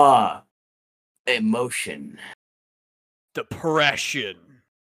emotion. Depression.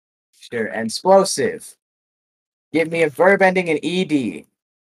 Sure. Explosive. Give me a verb ending in ed.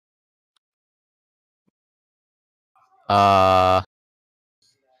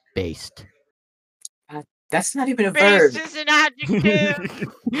 Based. God That's not even a Base verb. is an adjective. Can't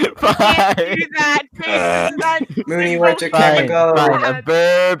Fine. do that. Base is an adjective. Mooney, where'd your Fine, camera go? fine. A Bad.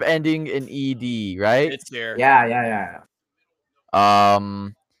 verb ending in ed, right? It's here. Yeah.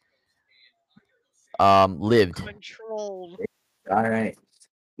 Lived. Controlled. All right.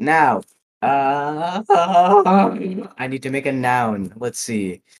 Now, I need to make a noun. Let's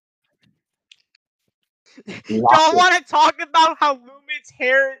see. Y'all want to talk about how Lumen's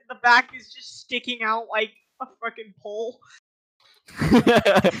hair in the back is just sticking out like a fucking pole?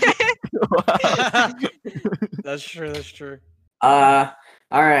 That's true. That's true. All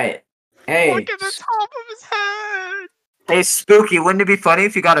right. Hey, Look at the top of his head. hey, Spooky. Wouldn't it be funny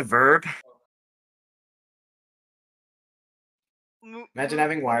if you got a verb? Imagine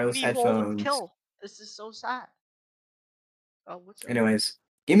having wireless Mooney holding headphones. pill. This is so sad. Oh, what's up? Anyways,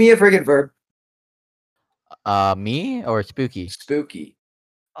 give me a friggin' verb. Me or Spooky? Spooky.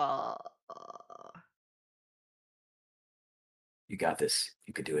 Uh, You got this.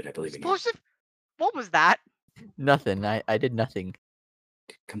 You could do it. I believe in you. explosive. What was that? Nothing. I did nothing.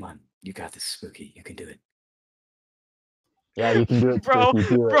 Come on. You got this, Spooky. You can do it. Yeah, you can do it, Bro,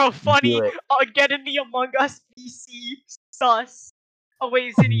 Spooky. Do it. bro, funny. Do it. Get in the Among Us PC sus. Oh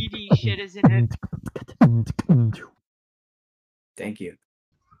wait, it's an ED shit, isn't it? Thank you.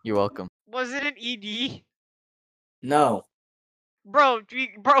 You're welcome. Was it an ED? No. Bro,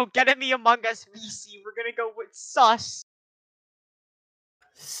 get in the Among Us VC. We're gonna go with sus.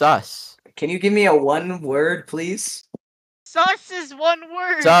 Sus. Can you give me a one word, please? Sus is one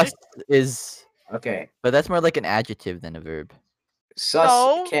word. Sus is, Okay. but that's more like an adjective than a verb. Sus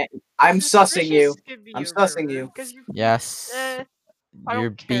No. can't. I'm sussing you. Suspicious could be I'm a sussing verb, you. 'cause you- Yes. Eh, I You're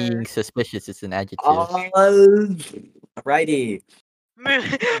don't being care. suspicious. It's an adjective. Righty.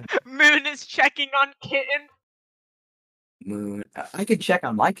 Moon is checking on kitten. Moon. I could check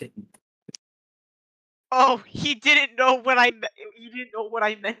on my kitten. Oh, he didn't know what I meant. He didn't know what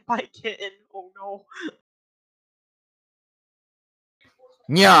I meant by kitten. Oh no.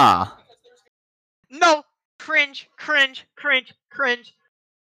 Nya. No! Cringe, cringe, cringe, cringe.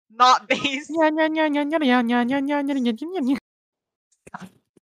 Not base. I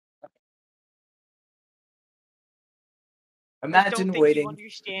don't Imagine think you waiting.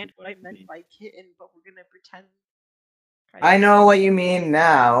 understand what I meant by kitten, but we're gonna pretend. I know what you mean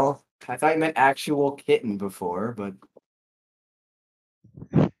now. I thought you meant actual kitten before, but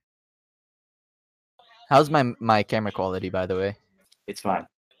How's my camera quality, by the way? it's fine.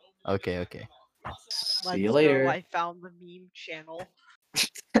 Okay. See you Let's later. go. I found the meme channel.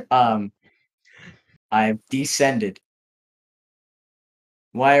 I've descended.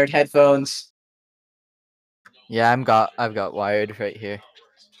 Wired headphones. Yeah, I've got wired right here.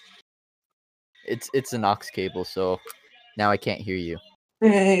 It's an aux cable, so now I can't hear you.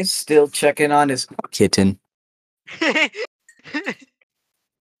 Hey, still checking on his kitten.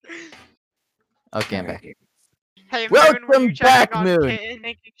 Okay, I'm back. Hey Moon, were you Welcome checking back, on Moon. Kitten,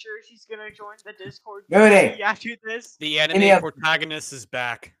 making sure she's gonna join the Discord Mooney. after this? The me anime a- protagonist is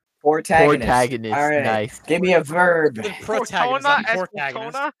back. Protagonist. Protagonist, All right. nice. Give me a verb. The protagonist, Portona, not the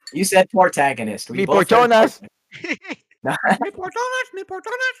protagonist. Portona. You said protagonist. We Mi both heard portonas. prota-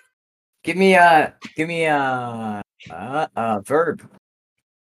 Give me a verb.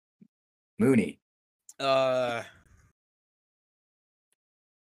 Mooney.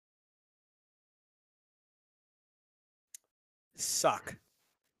 Suck.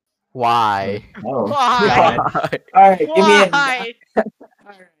 Why? Oh. Why? God. All right. Give me a. Why?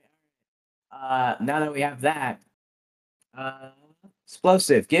 Now that we have that,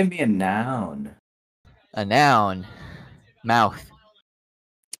 explosive. Give me a noun. A noun. Mouth.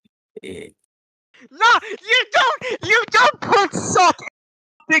 Eh, No, you don't put suck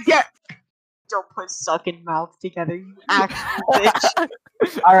together. Don't put suck and mouth together, you actual bitch.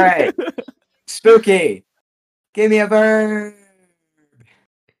 All right. Spooky. Give me a verb.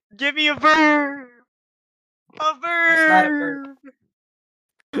 Give me a verb. A not a verb. verb.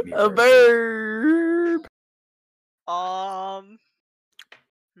 Give me A verb.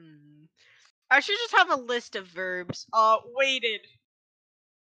 I should just have a list of verbs. Waited.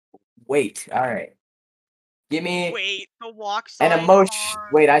 Wait. All right. Give me Wait. The walk an sign. emotion.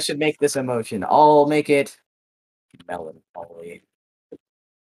 Hard. Wait, I should make this emotion. I'll make it melancholy.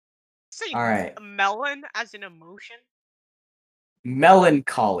 Say All right. melon as an emotion.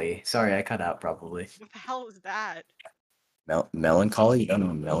 Melancholy. Sorry, I cut out probably. What the hell is that? Melancholy? You don't know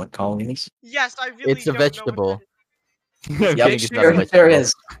what melancholy is? Yes, I really It's a don't know what vegetable. that I'm Yep, kidding, it's not a vegetable. there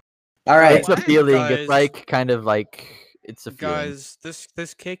is. All right. It's a What? feeling. Guys. It's like kind of like it's a feeling. Guys,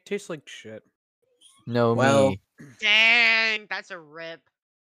 this cake tastes like shit. No Well, me. is. Dang, that's a rip.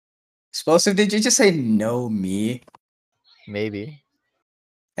 Explosive, did you just say no me? Maybe.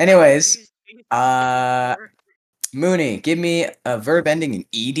 Anyways, Please, uh, Mooney, give me a verb ending in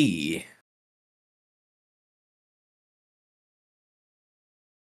ed.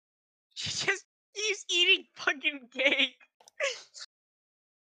 He's eating fucking cake.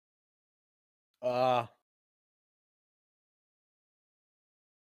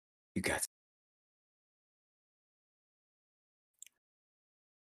 You got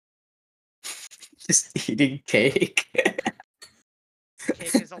just eating cake.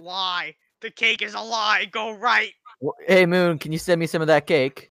 Cake is a lie. The cake is a lie. Go right. Hey Moon, can you send me some of that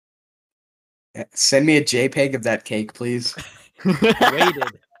cake? Send me a JPEG of that cake, please. Waited.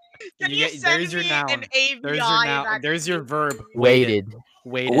 Can you send There's your me noun. an AVI? There's your noun. that There's your cake, verb. please? Waited.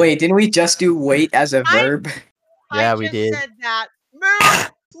 Waited. Wait, didn't we just do wait as a verb? Yeah, I we just did. said that. Moon,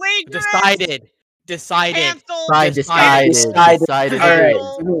 plagiarist. Decided. Cancel. Fine, Decided. decided. Alright,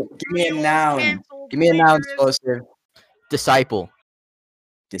 Cancel. give me a Rules noun. canceled, Give me a noun, plagiarist. explosive. Disciple.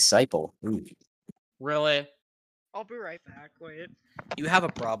 Disciple. Ooh. Really? I'll be right back. Wait. You have a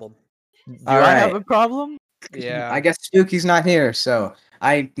problem. Do I have a problem? Yeah. I guess Spooky's not here, so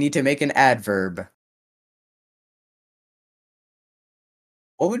I need to make an adverb.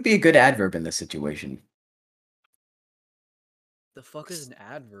 What would be a good adverb in this situation? The fuck is an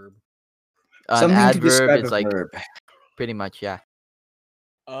adverb? An Something to adverb describe is a like verb. pretty much, yeah.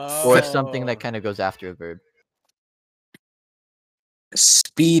 Oh. Or something that kind of goes after a verb.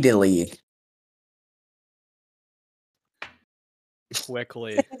 Speedily.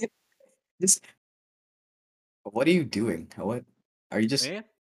 Quickly. Just, what are you doing? What are you just? Me?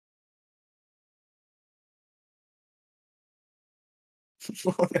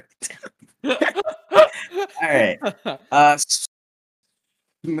 All right.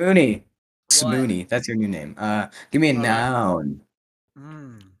 Mooney. Smoony. That's your new name. Give me a What? noun.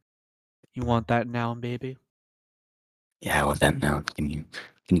 You want that noun, baby? Yeah, I want that noun. Can you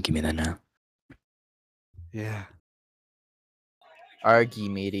give me that noun? Yeah. Argy,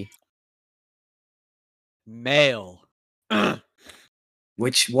 matey. Male.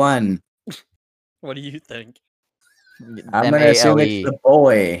 Which one? What do you think? I'm gonna assume it's M-A-L-E. the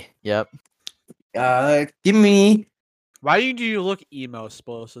boy. Yep. Give me. Why do you look emo,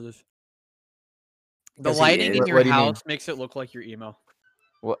 explosive? The 'Cause he lighting in is. your What do you mean? house makes it look like you're emo.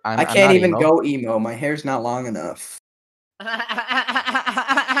 Well, I I'm can't not even emo. go emo. My hair's not long enough.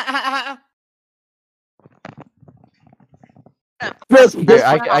 Here,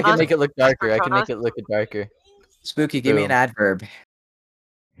 I can make it look darker. I can make it look darker. Spooky, give me an Boom. adverb.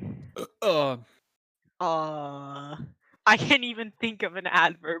 I can't even think of an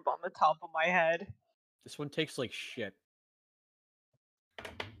adverb on the top of my head. This one tastes like shit.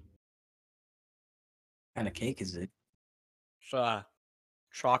 What kind of cake is it?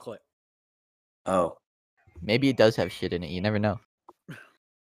 Chocolate. Oh. Maybe it does have shit in it. You never know.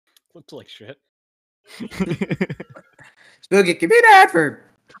 Looks like shit. Spooky, give me an adverb.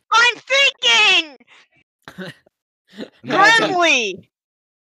 I'm thinking! Imagine- Grimly!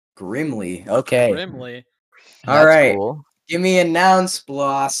 Grimly. Okay. Grimly. All That's right. cool. Give me a noun,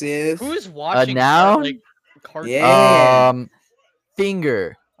 Splosive. Who is watching? noun? Like, cartoons? Yeah.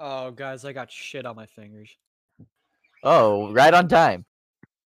 Finger. Oh, guys, I got shit on my fingers. Oh, right on time.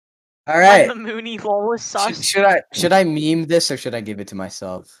 All right. The Mooney lol was sus. Should I meme this or should I give it to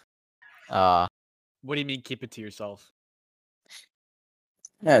myself? What do you mean, keep it to yourself?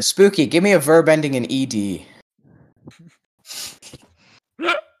 Yeah, Spooky, give me a verb ending in ed.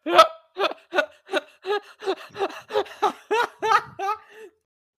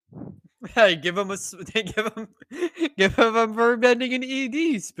 Hey, give him give him a verb ending in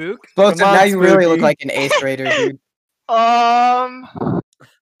ed, Spook. Explosive, Come on, now you really look Spooky. like an 8th grader, dude.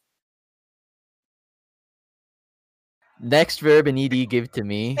 Next verb in ED give to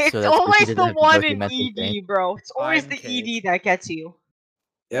me. It's so that always Spooky doesn't the have to go one through in mental strain. ED, bro. It's always I'm the cake. ED that gets you.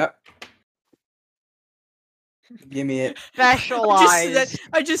 Yep. Give me it. Specialized.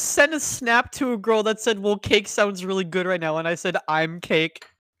 I just sent a snap to a girl that said, "Well, cake sounds really good right now," and I said, "I'm cake."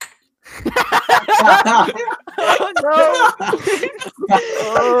 Oh no!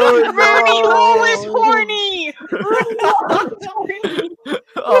 Rooney lol is no! horny! Rooney lol is horny!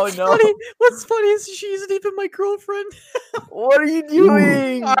 Oh no! What's funny is she isn't even my girlfriend. What are you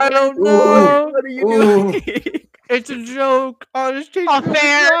doing? I don't Ooh. know. What are you Ooh. doing? It's a joke. Honest change.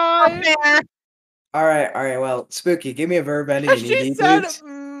 Affair! Affair! All right. Well, Spooky, give me a verb ending in She ed, said, please.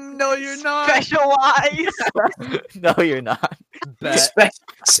 "No, you're not." Specialized! No, you're not. Bet.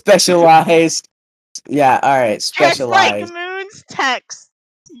 Specialized. Yeah. All right. Just like Specialized. Moon's text.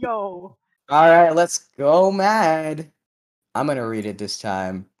 Yo. All right. Let's go, mad. I'm gonna read it this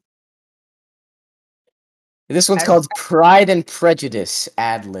time. This one's called Pride and Prejudice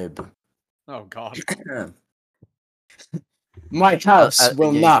ad lib. Oh God. My house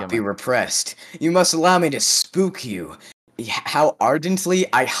will yeah, not come be on. repressed. You must allow me to spook you. How ardently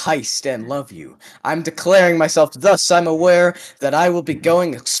I heist and love you. I'm declaring myself, thus I'm aware that I will be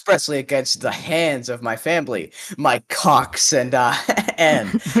going expressly against the hands of my family, my cocks, and I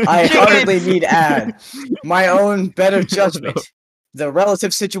hardly need add my own better judgment. The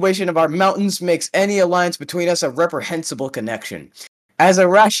relative situation of our mountains makes any alliance between us a reprehensible connection. As a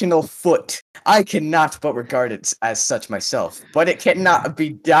rational foot, I cannot but regard it as such myself, but it cannot be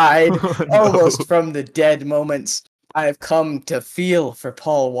died almost from the dead moments I have come to feel for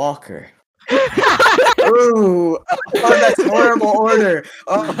Paul Walker. Ooh, oh, that's horrible order.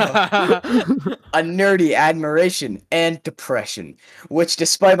 Oh, a nerdy admiration and depression, which,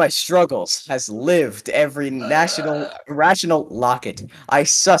 despite my struggles, has lived every rational locket. I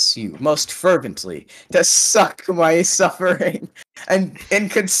suss you most fervently to suck my suffering and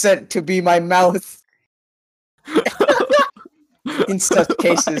consent to be my mouth. In such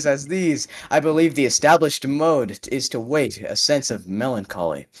cases as these, I believe the established mode is to wait a sense of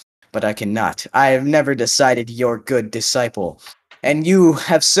melancholy. But I cannot. I have never decided your good disciple, and you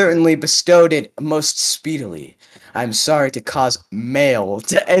have certainly bestowed it most speedily. I'm sorry to cause mail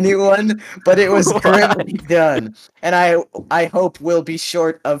to anyone, but it was grimly done, and I hope will be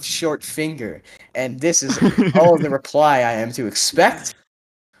short of short finger. And this is all the reply I am to expect.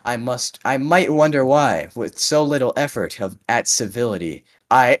 I might wonder why, with so little effort at civility,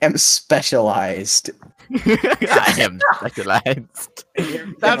 I am specialized. I am specialized.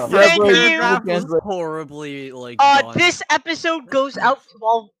 That Yeah. first Thank paragraph you. was horribly done. This episode goes out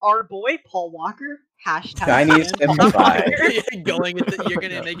to our boy Paul Walker. Hashtag Chinese Paul simplified. Walker. You're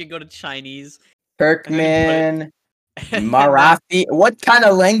gonna make it go to Chinese. Kirkman, Marathi. What kind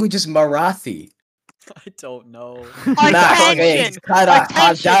of language is Marathi? I don't know. Attention!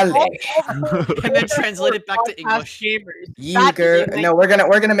 Attention! And then translate it back to English. Yeager. No, we're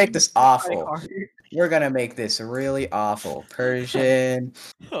gonna make this awful. We're gonna make this really awful. Persian,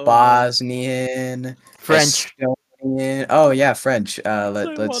 Oh, Bosnian, French. Estonian. Oh yeah, French. I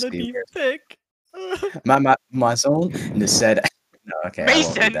Let's wanna see. be thick. Mason said. No, okay, I won't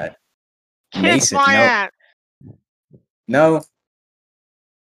Mason. read that. Kiss Mason, my no. ass. No,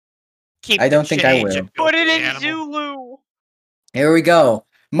 Keep I the don't think I change, will. you Put it filthy in animal. Zulu. Here we go.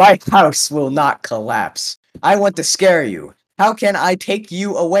 My house will not collapse. I want to scare you. How can I take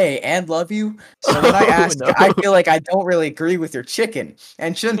you away and love you? So when I ask, no. I feel like I don't really agree with your chicken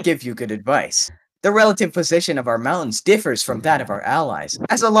and shouldn't give you good advice. The relative position of our mountains differs from that of our allies.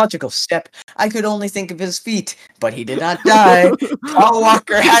 As a logical step, I could only think of his feet, but he did not die. Paul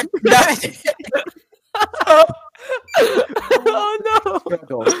Walker had died. Oh no!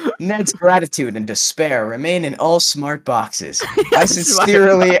 Struggles. Ned's gratitude and despair remain in all smart boxes. I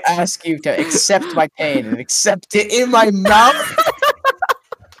sincerely ask you to accept my pain and accept it in my mouth.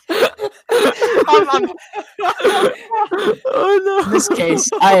 Oh no! In this case,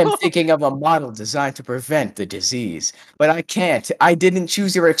 I am thinking of a model designed to prevent the disease. But I can't. I didn't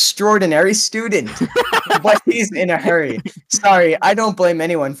choose your extraordinary student. But he's in a hurry. Sorry, I don't blame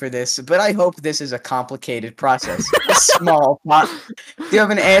anyone for this, but I hope this is a complicated process. A small pot. Do you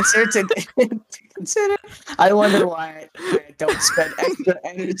have an answer to consider? I wonder why I don't spend extra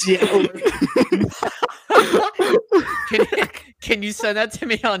energy at work. Can you send that to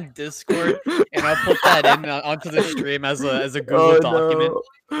me on Discord and I'll put that in onto the stream as a Google document?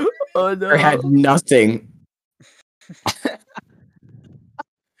 No. Oh no! I had nothing.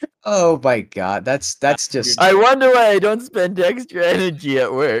 Oh my god, that's just. I wonder why I don't spend extra energy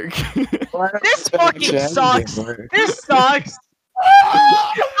at work. This fucking sucks. This sucks.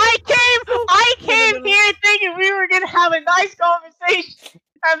 I came here thinking we were gonna have a nice conversation,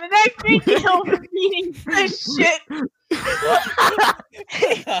 and the next thing you know, we're reading this shit.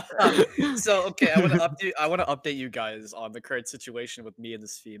 So okay, I want to update you guys on the current situation with me and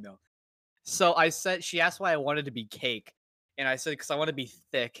this female. So she asked why I wanted to be cake, and I said because I want to be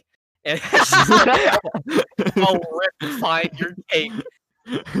thick. And she said, "Oh, rip, fine, you're cake."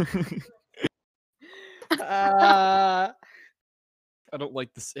 I don't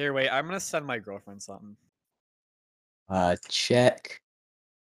like this. Here, wait, I'm gonna send my girlfriend something. Check.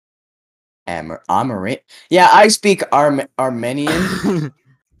 Amarit. Yeah, I speak Armenian.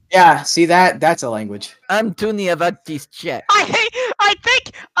 Yeah, see that? That's a language. I'm Tuniavatis Czech. I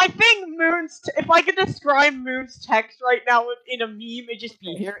think Moon's. If I could describe Moon's text right now in a meme, it'd just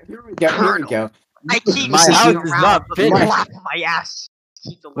be. Here we go. Here we go. I keep My sitting house is around not but finished. laugh my ass.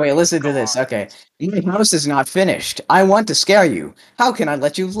 Keep the Wait, learning listen to going this. on. Okay. My house is not finished. I want to scare you. How can I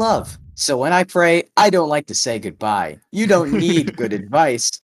let you love? So when I pray, I don't like to say goodbye. You don't need good advice.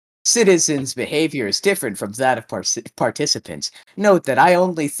 Citizens' behavior is different from that of participants. Note that I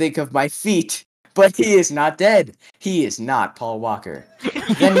only think of my feet, but he is not dead. He is not Paul Walker.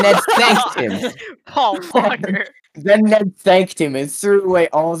 Then Ned thanked him. Paul Walker. Then Ned thanked him and threw away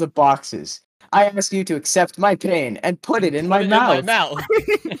all the boxes. I ask you to accept my pain and put it in my mouth.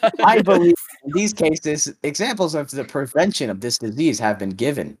 I believe in these cases, examples of the prevention of this disease have been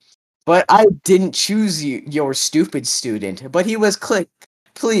given. But I didn't choose you, your stupid student, but he was clicked.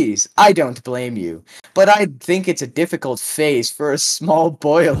 Please, I don't blame you, but I think it's a difficult phase for a small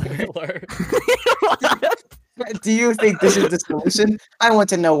boiler. Do you think this is the solution? I want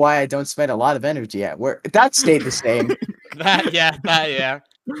to know why I don't spend a lot of energy at work. That stayed the same. Yeah.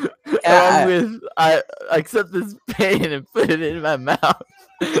 Along with, I accept this pain and put it in my mouth.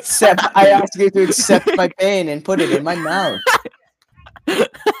 I ask you to accept my pain and put it in my mouth.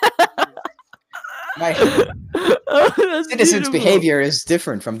 Citizens' behavior is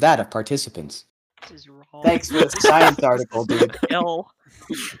different from that of participants. This is wrong. Thanks for the science article, dude. Ill.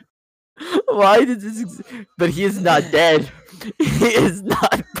 Why did this? But he is not dead. He is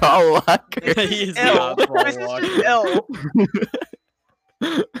not Paul Walker. He is Ill. not Paul This is Walker. just ill.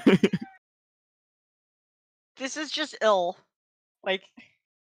 This is just ill. Like,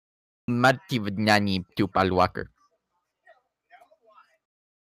 Mati Vignani to Paul Walker.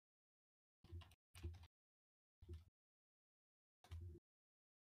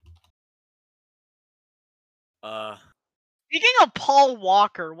 speaking of Paul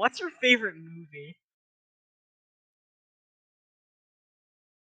Walker, what's your favorite movie?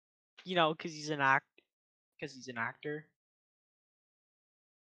 You know, because he's an actor.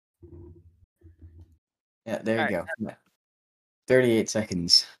 Yeah, there you go. Yeah. 38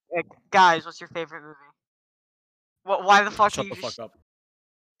 seconds. Guys, what's your favorite movie? What? Why the fuck? Shut the fuck up.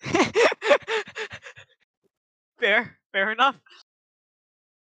 Fair enough.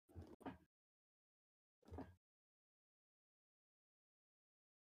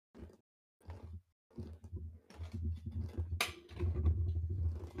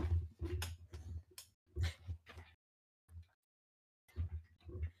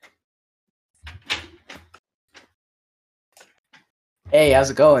 Hey, how's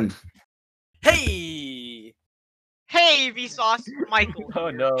it going? Hey! Hey, Vsauce, Michael. Oh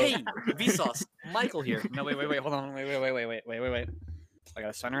here. no. Hey, Vsauce, Michael here. No, wait, hold on, wait. I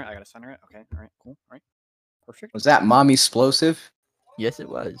gotta center it. Okay, all right, cool, all right, perfect. Was that Mommy Explosive? Yes, it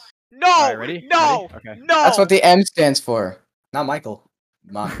was. No, All right, ready? no, Ready? Okay. no. That's what the M stands for. Not Michael.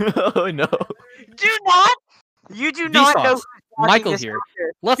 Mommy. Oh no. Do not. You do not know. Vsauce, who's watching Michael this here.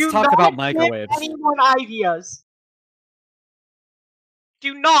 after. Let's Do talk not about give microwaves. anyone ideas.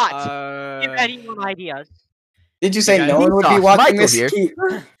 Do not give anyone ideas. Did you say guys- no one would be Vsauce, watching Michael this?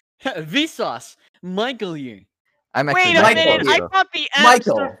 here. Vsauce, Michael here. I'm Wait actually a Michael minute. I Hero. thought the M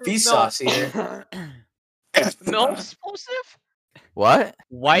Michael, stood for Vsauce here. milk explosive. What?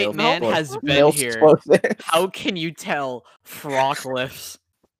 White Milk man explosive. has been Milk here. explosive. How can you tell froglyphs?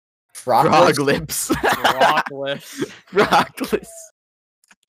 Frog Frog lips. Froglyphs. Frog lips.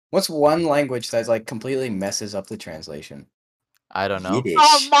 What's one language that like completely messes up the translation? I don't know. Yiddish.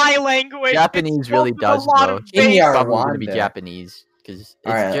 My language. Japanese it's really filled with does a lot though. of It's In base- your- probably going to be Rwanda. Japanese because it's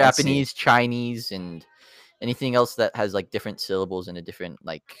Alright, let's see. Japanese, Chinese, and anything else that has like different syllables and a different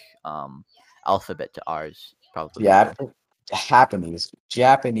like alphabet to ours. Probably. Yeah, Japanese.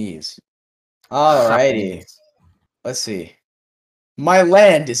 Alrighty. Japanese. Let's see. My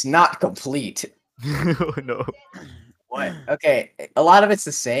land is not complete. Oh no. What? Okay, a lot of it's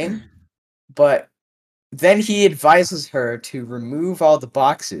the same, but then he advises her to remove all the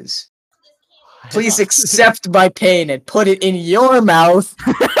boxes. Please accept my pain and put it in your mouth.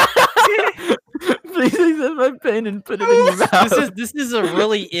 Please accept my pain and put it in your mouth. This is a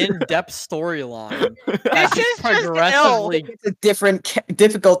really in-depth storyline. This is just ill. It's a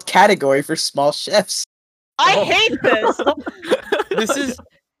difficult category for small chefs. I Oh. hate this.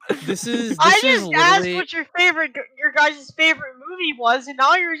 This is I just asked literally what your guys' favorite movie was, and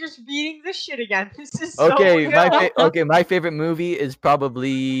now you're just reading this shit again. This is so Okay, ill. my favorite movie is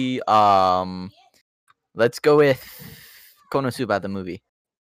probably let's go with Konosuba the movie.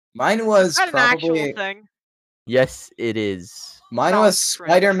 Mine was Is that an actual probably thing? Yes, it is. mine was Sounds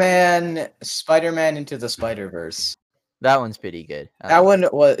cringe. Spider-Man Into the Spider-Verse. That one's pretty good. I That like one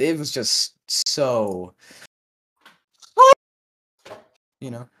was just so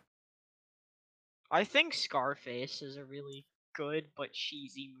I think Scarface is a really good but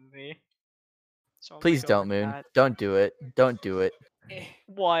cheesy movie. So I'm Please gonna go don't, with Moon. that. Don't do it. Don't do it.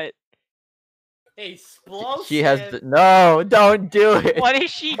 What? Explosive. She has the no. Don't do it. What is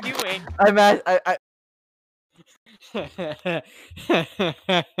she doing? I'm at. I.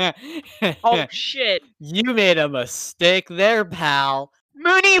 Oh shit! You made a mistake there, pal.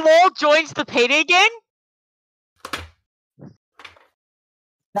 Mooney Lol joins the payday gang.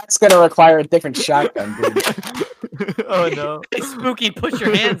 That's gonna require a different shotgun, dude. Oh no. Hey, Spooky, put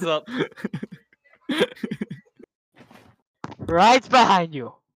your hands up. Right behind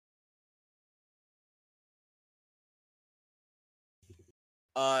you.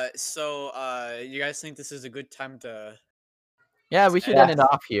 You guys think this is a good time to? Yeah, we should Yeah. end it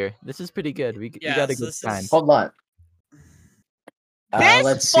off here. This is pretty good. We got a so good this time. is- Hold on. This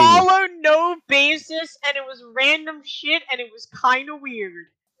Let's see. followed no basis, and it was random shit, and it was kind of weird.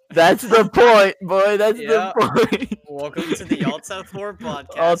 That's the point, boy. That's Yeah. the point. Welcome to the AltF4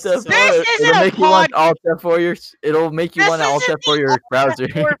 podcast. Alt F4. This isn't It'll a make you want pod- Alt F4 your. It'll make you This want Alt isn't F4 your browser. Or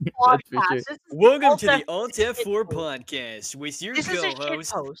That's for podcast. sure. This is Welcome to the AltF4 AltF4 podcast with your This is a shit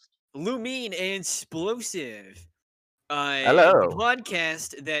co-host post. Lumine and Explosive. Hello. The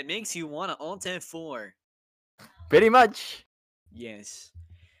podcast that makes you want to AltF4. Pretty much. Yes.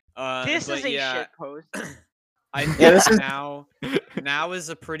 This but is a yeah, shit post. I think this is- now is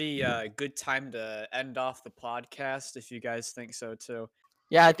a pretty good time to end off the podcast if you guys think so too.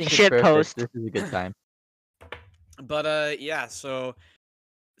 Yeah, I think it's Shit perfect. post. This is a good time. But yeah, so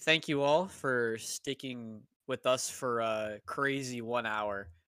thank you all for sticking with us for a crazy 1 hour.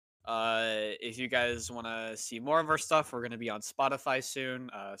 If you guys want to see more of our stuff, we're gonna be on Spotify soon.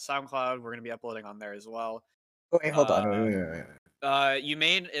 SoundCloud, we're gonna be uploading on there as well. Wait, hold on. Wait. You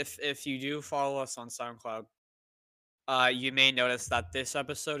may if you do follow us on SoundCloud, you may notice that this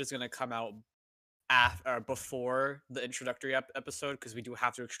episode is gonna come out before the introductory episode because we do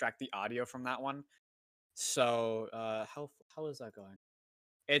have to extract the audio from that one. So how is that going?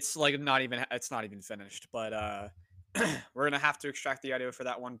 It's like it's not even finished, but we're gonna have to extract the audio for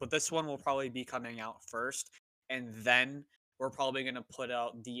that one. But this one will probably be coming out first, and then we're probably gonna put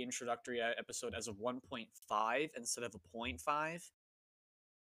out the introductory episode as a 1.5 instead of a 0.5.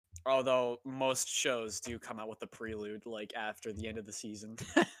 Although most shows do come out with a prelude like after the end of the season.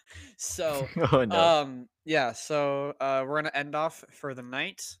 So Oh no. yeah, so we're gonna end off for the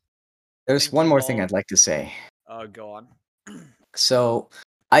night. There's Thank one you more thing all. I'd like to say. Go on. So,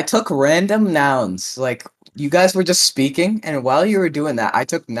 I took random nouns. Like, you guys were just speaking, and while you were doing that, I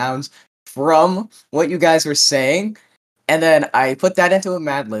took nouns from what you guys were saying, and then I put that into a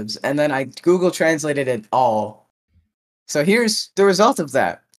Mad Libs, and then I Google translated it all. So here's the result of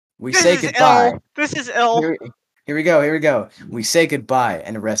that. We This say is goodbye. ill. This is ill. Here we go. Here we go. We say goodbye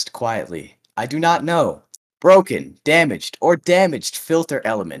and rest quietly. I do not know. Broken, damaged, or damaged filter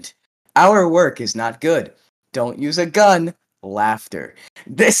element. Our work is not good. Don't use a gun. Laughter.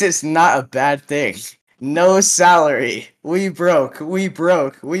 This is not a bad thing. No salary. We broke. We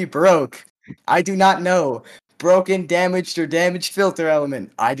broke. We broke. I do not know. Broken, damaged, or damaged filter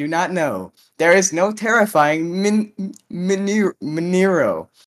element. I do not know. There is no terrifying Minero.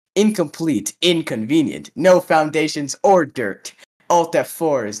 Incomplete, inconvenient, no foundations or dirt. Alt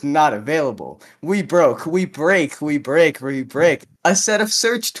F4 is not available. We broke, we break, we break, we break. A set of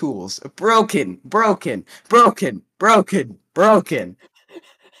search tools. Broken, broken, broken, broken, broken.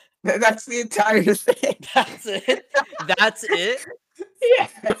 That's the entire thing. That's it. That's it. Yeah.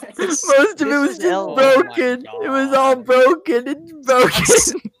 Most of it This was is just L. broken. Oh my It was all God. broken. It's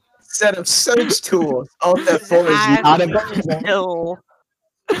broken. Set of search tools. Alt This F4 is not is available. ill.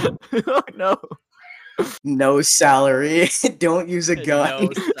 Oh no. No salary. Don't use a gun.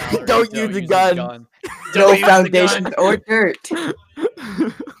 No salary, Don't use a gun. No Don't use a foundations gun. or dirt.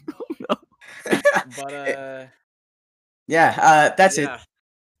 But Yeah, that's it. yeah,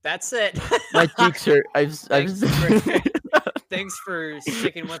 that's it. My cheeks hurt. Thanks for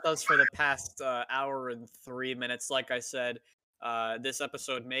sticking with us for the past hour and 3 minutes. Like I said, this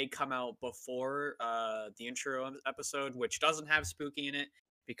episode may come out before the intro episode, which doesn't have Spooky in it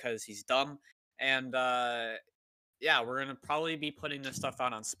because he's dumb. And yeah, we're gonna probably be putting this stuff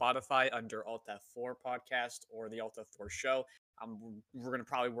out on Spotify under AltF4 podcast or the AltF4 show. We're gonna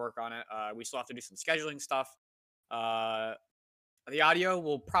probably work on it. We still have to do some scheduling stuff. The audio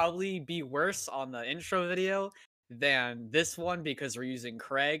will probably be worse on the intro video than this one because we're using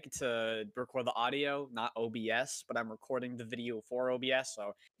Craig to record the audio, not OBS, but I'm recording the video for OBS.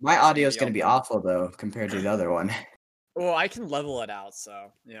 So My it's gonna audio is be going to be up- awful though compared to the other one. Well, I can level it out,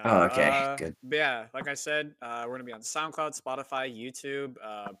 so yeah. Oh, okay, good. But yeah, like I said, we're gonna be on SoundCloud, Spotify, YouTube,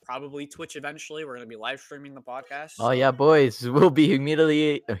 probably Twitch eventually. We're gonna be live streaming the podcast. Oh so- yeah, boys, we'll be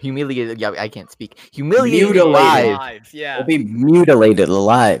humiliated. Yeah, I can't speak. Humiliated Mutilated. live. yeah. We'll be mutilated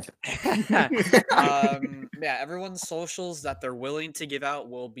alive. Yeah, everyone's socials that they're willing to give out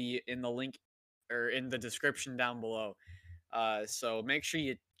will be in the link or in the description down below. So make sure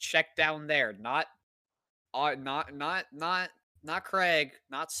you check down there. Not Craig,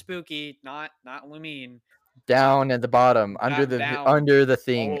 not Spooky, not Lumine. Down at the bottom, under the down.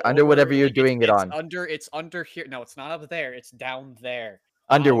 thing, under whatever you're like, doing it it's on. It's under here. No, it's not up there. It's down there.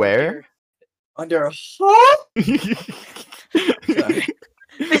 Underwear. Under. Sorry.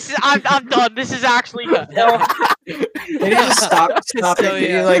 This is I'm done. This is actually no. Maybe just stop So, it. Can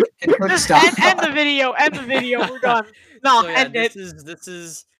yeah. you like Just stop? end the video. End the video. We're done. No, So, yeah, end it.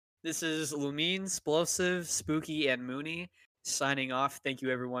 This is Lumine, Splosive, Spooky, and Mooney signing off. Thank you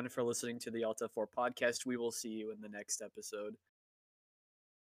everyone for listening to the AltF4 podcast. We will see you in the next episode.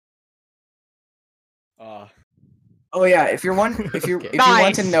 Oh yeah, if you want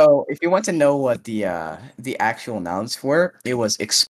Okay. to know what the actual nouns were, it was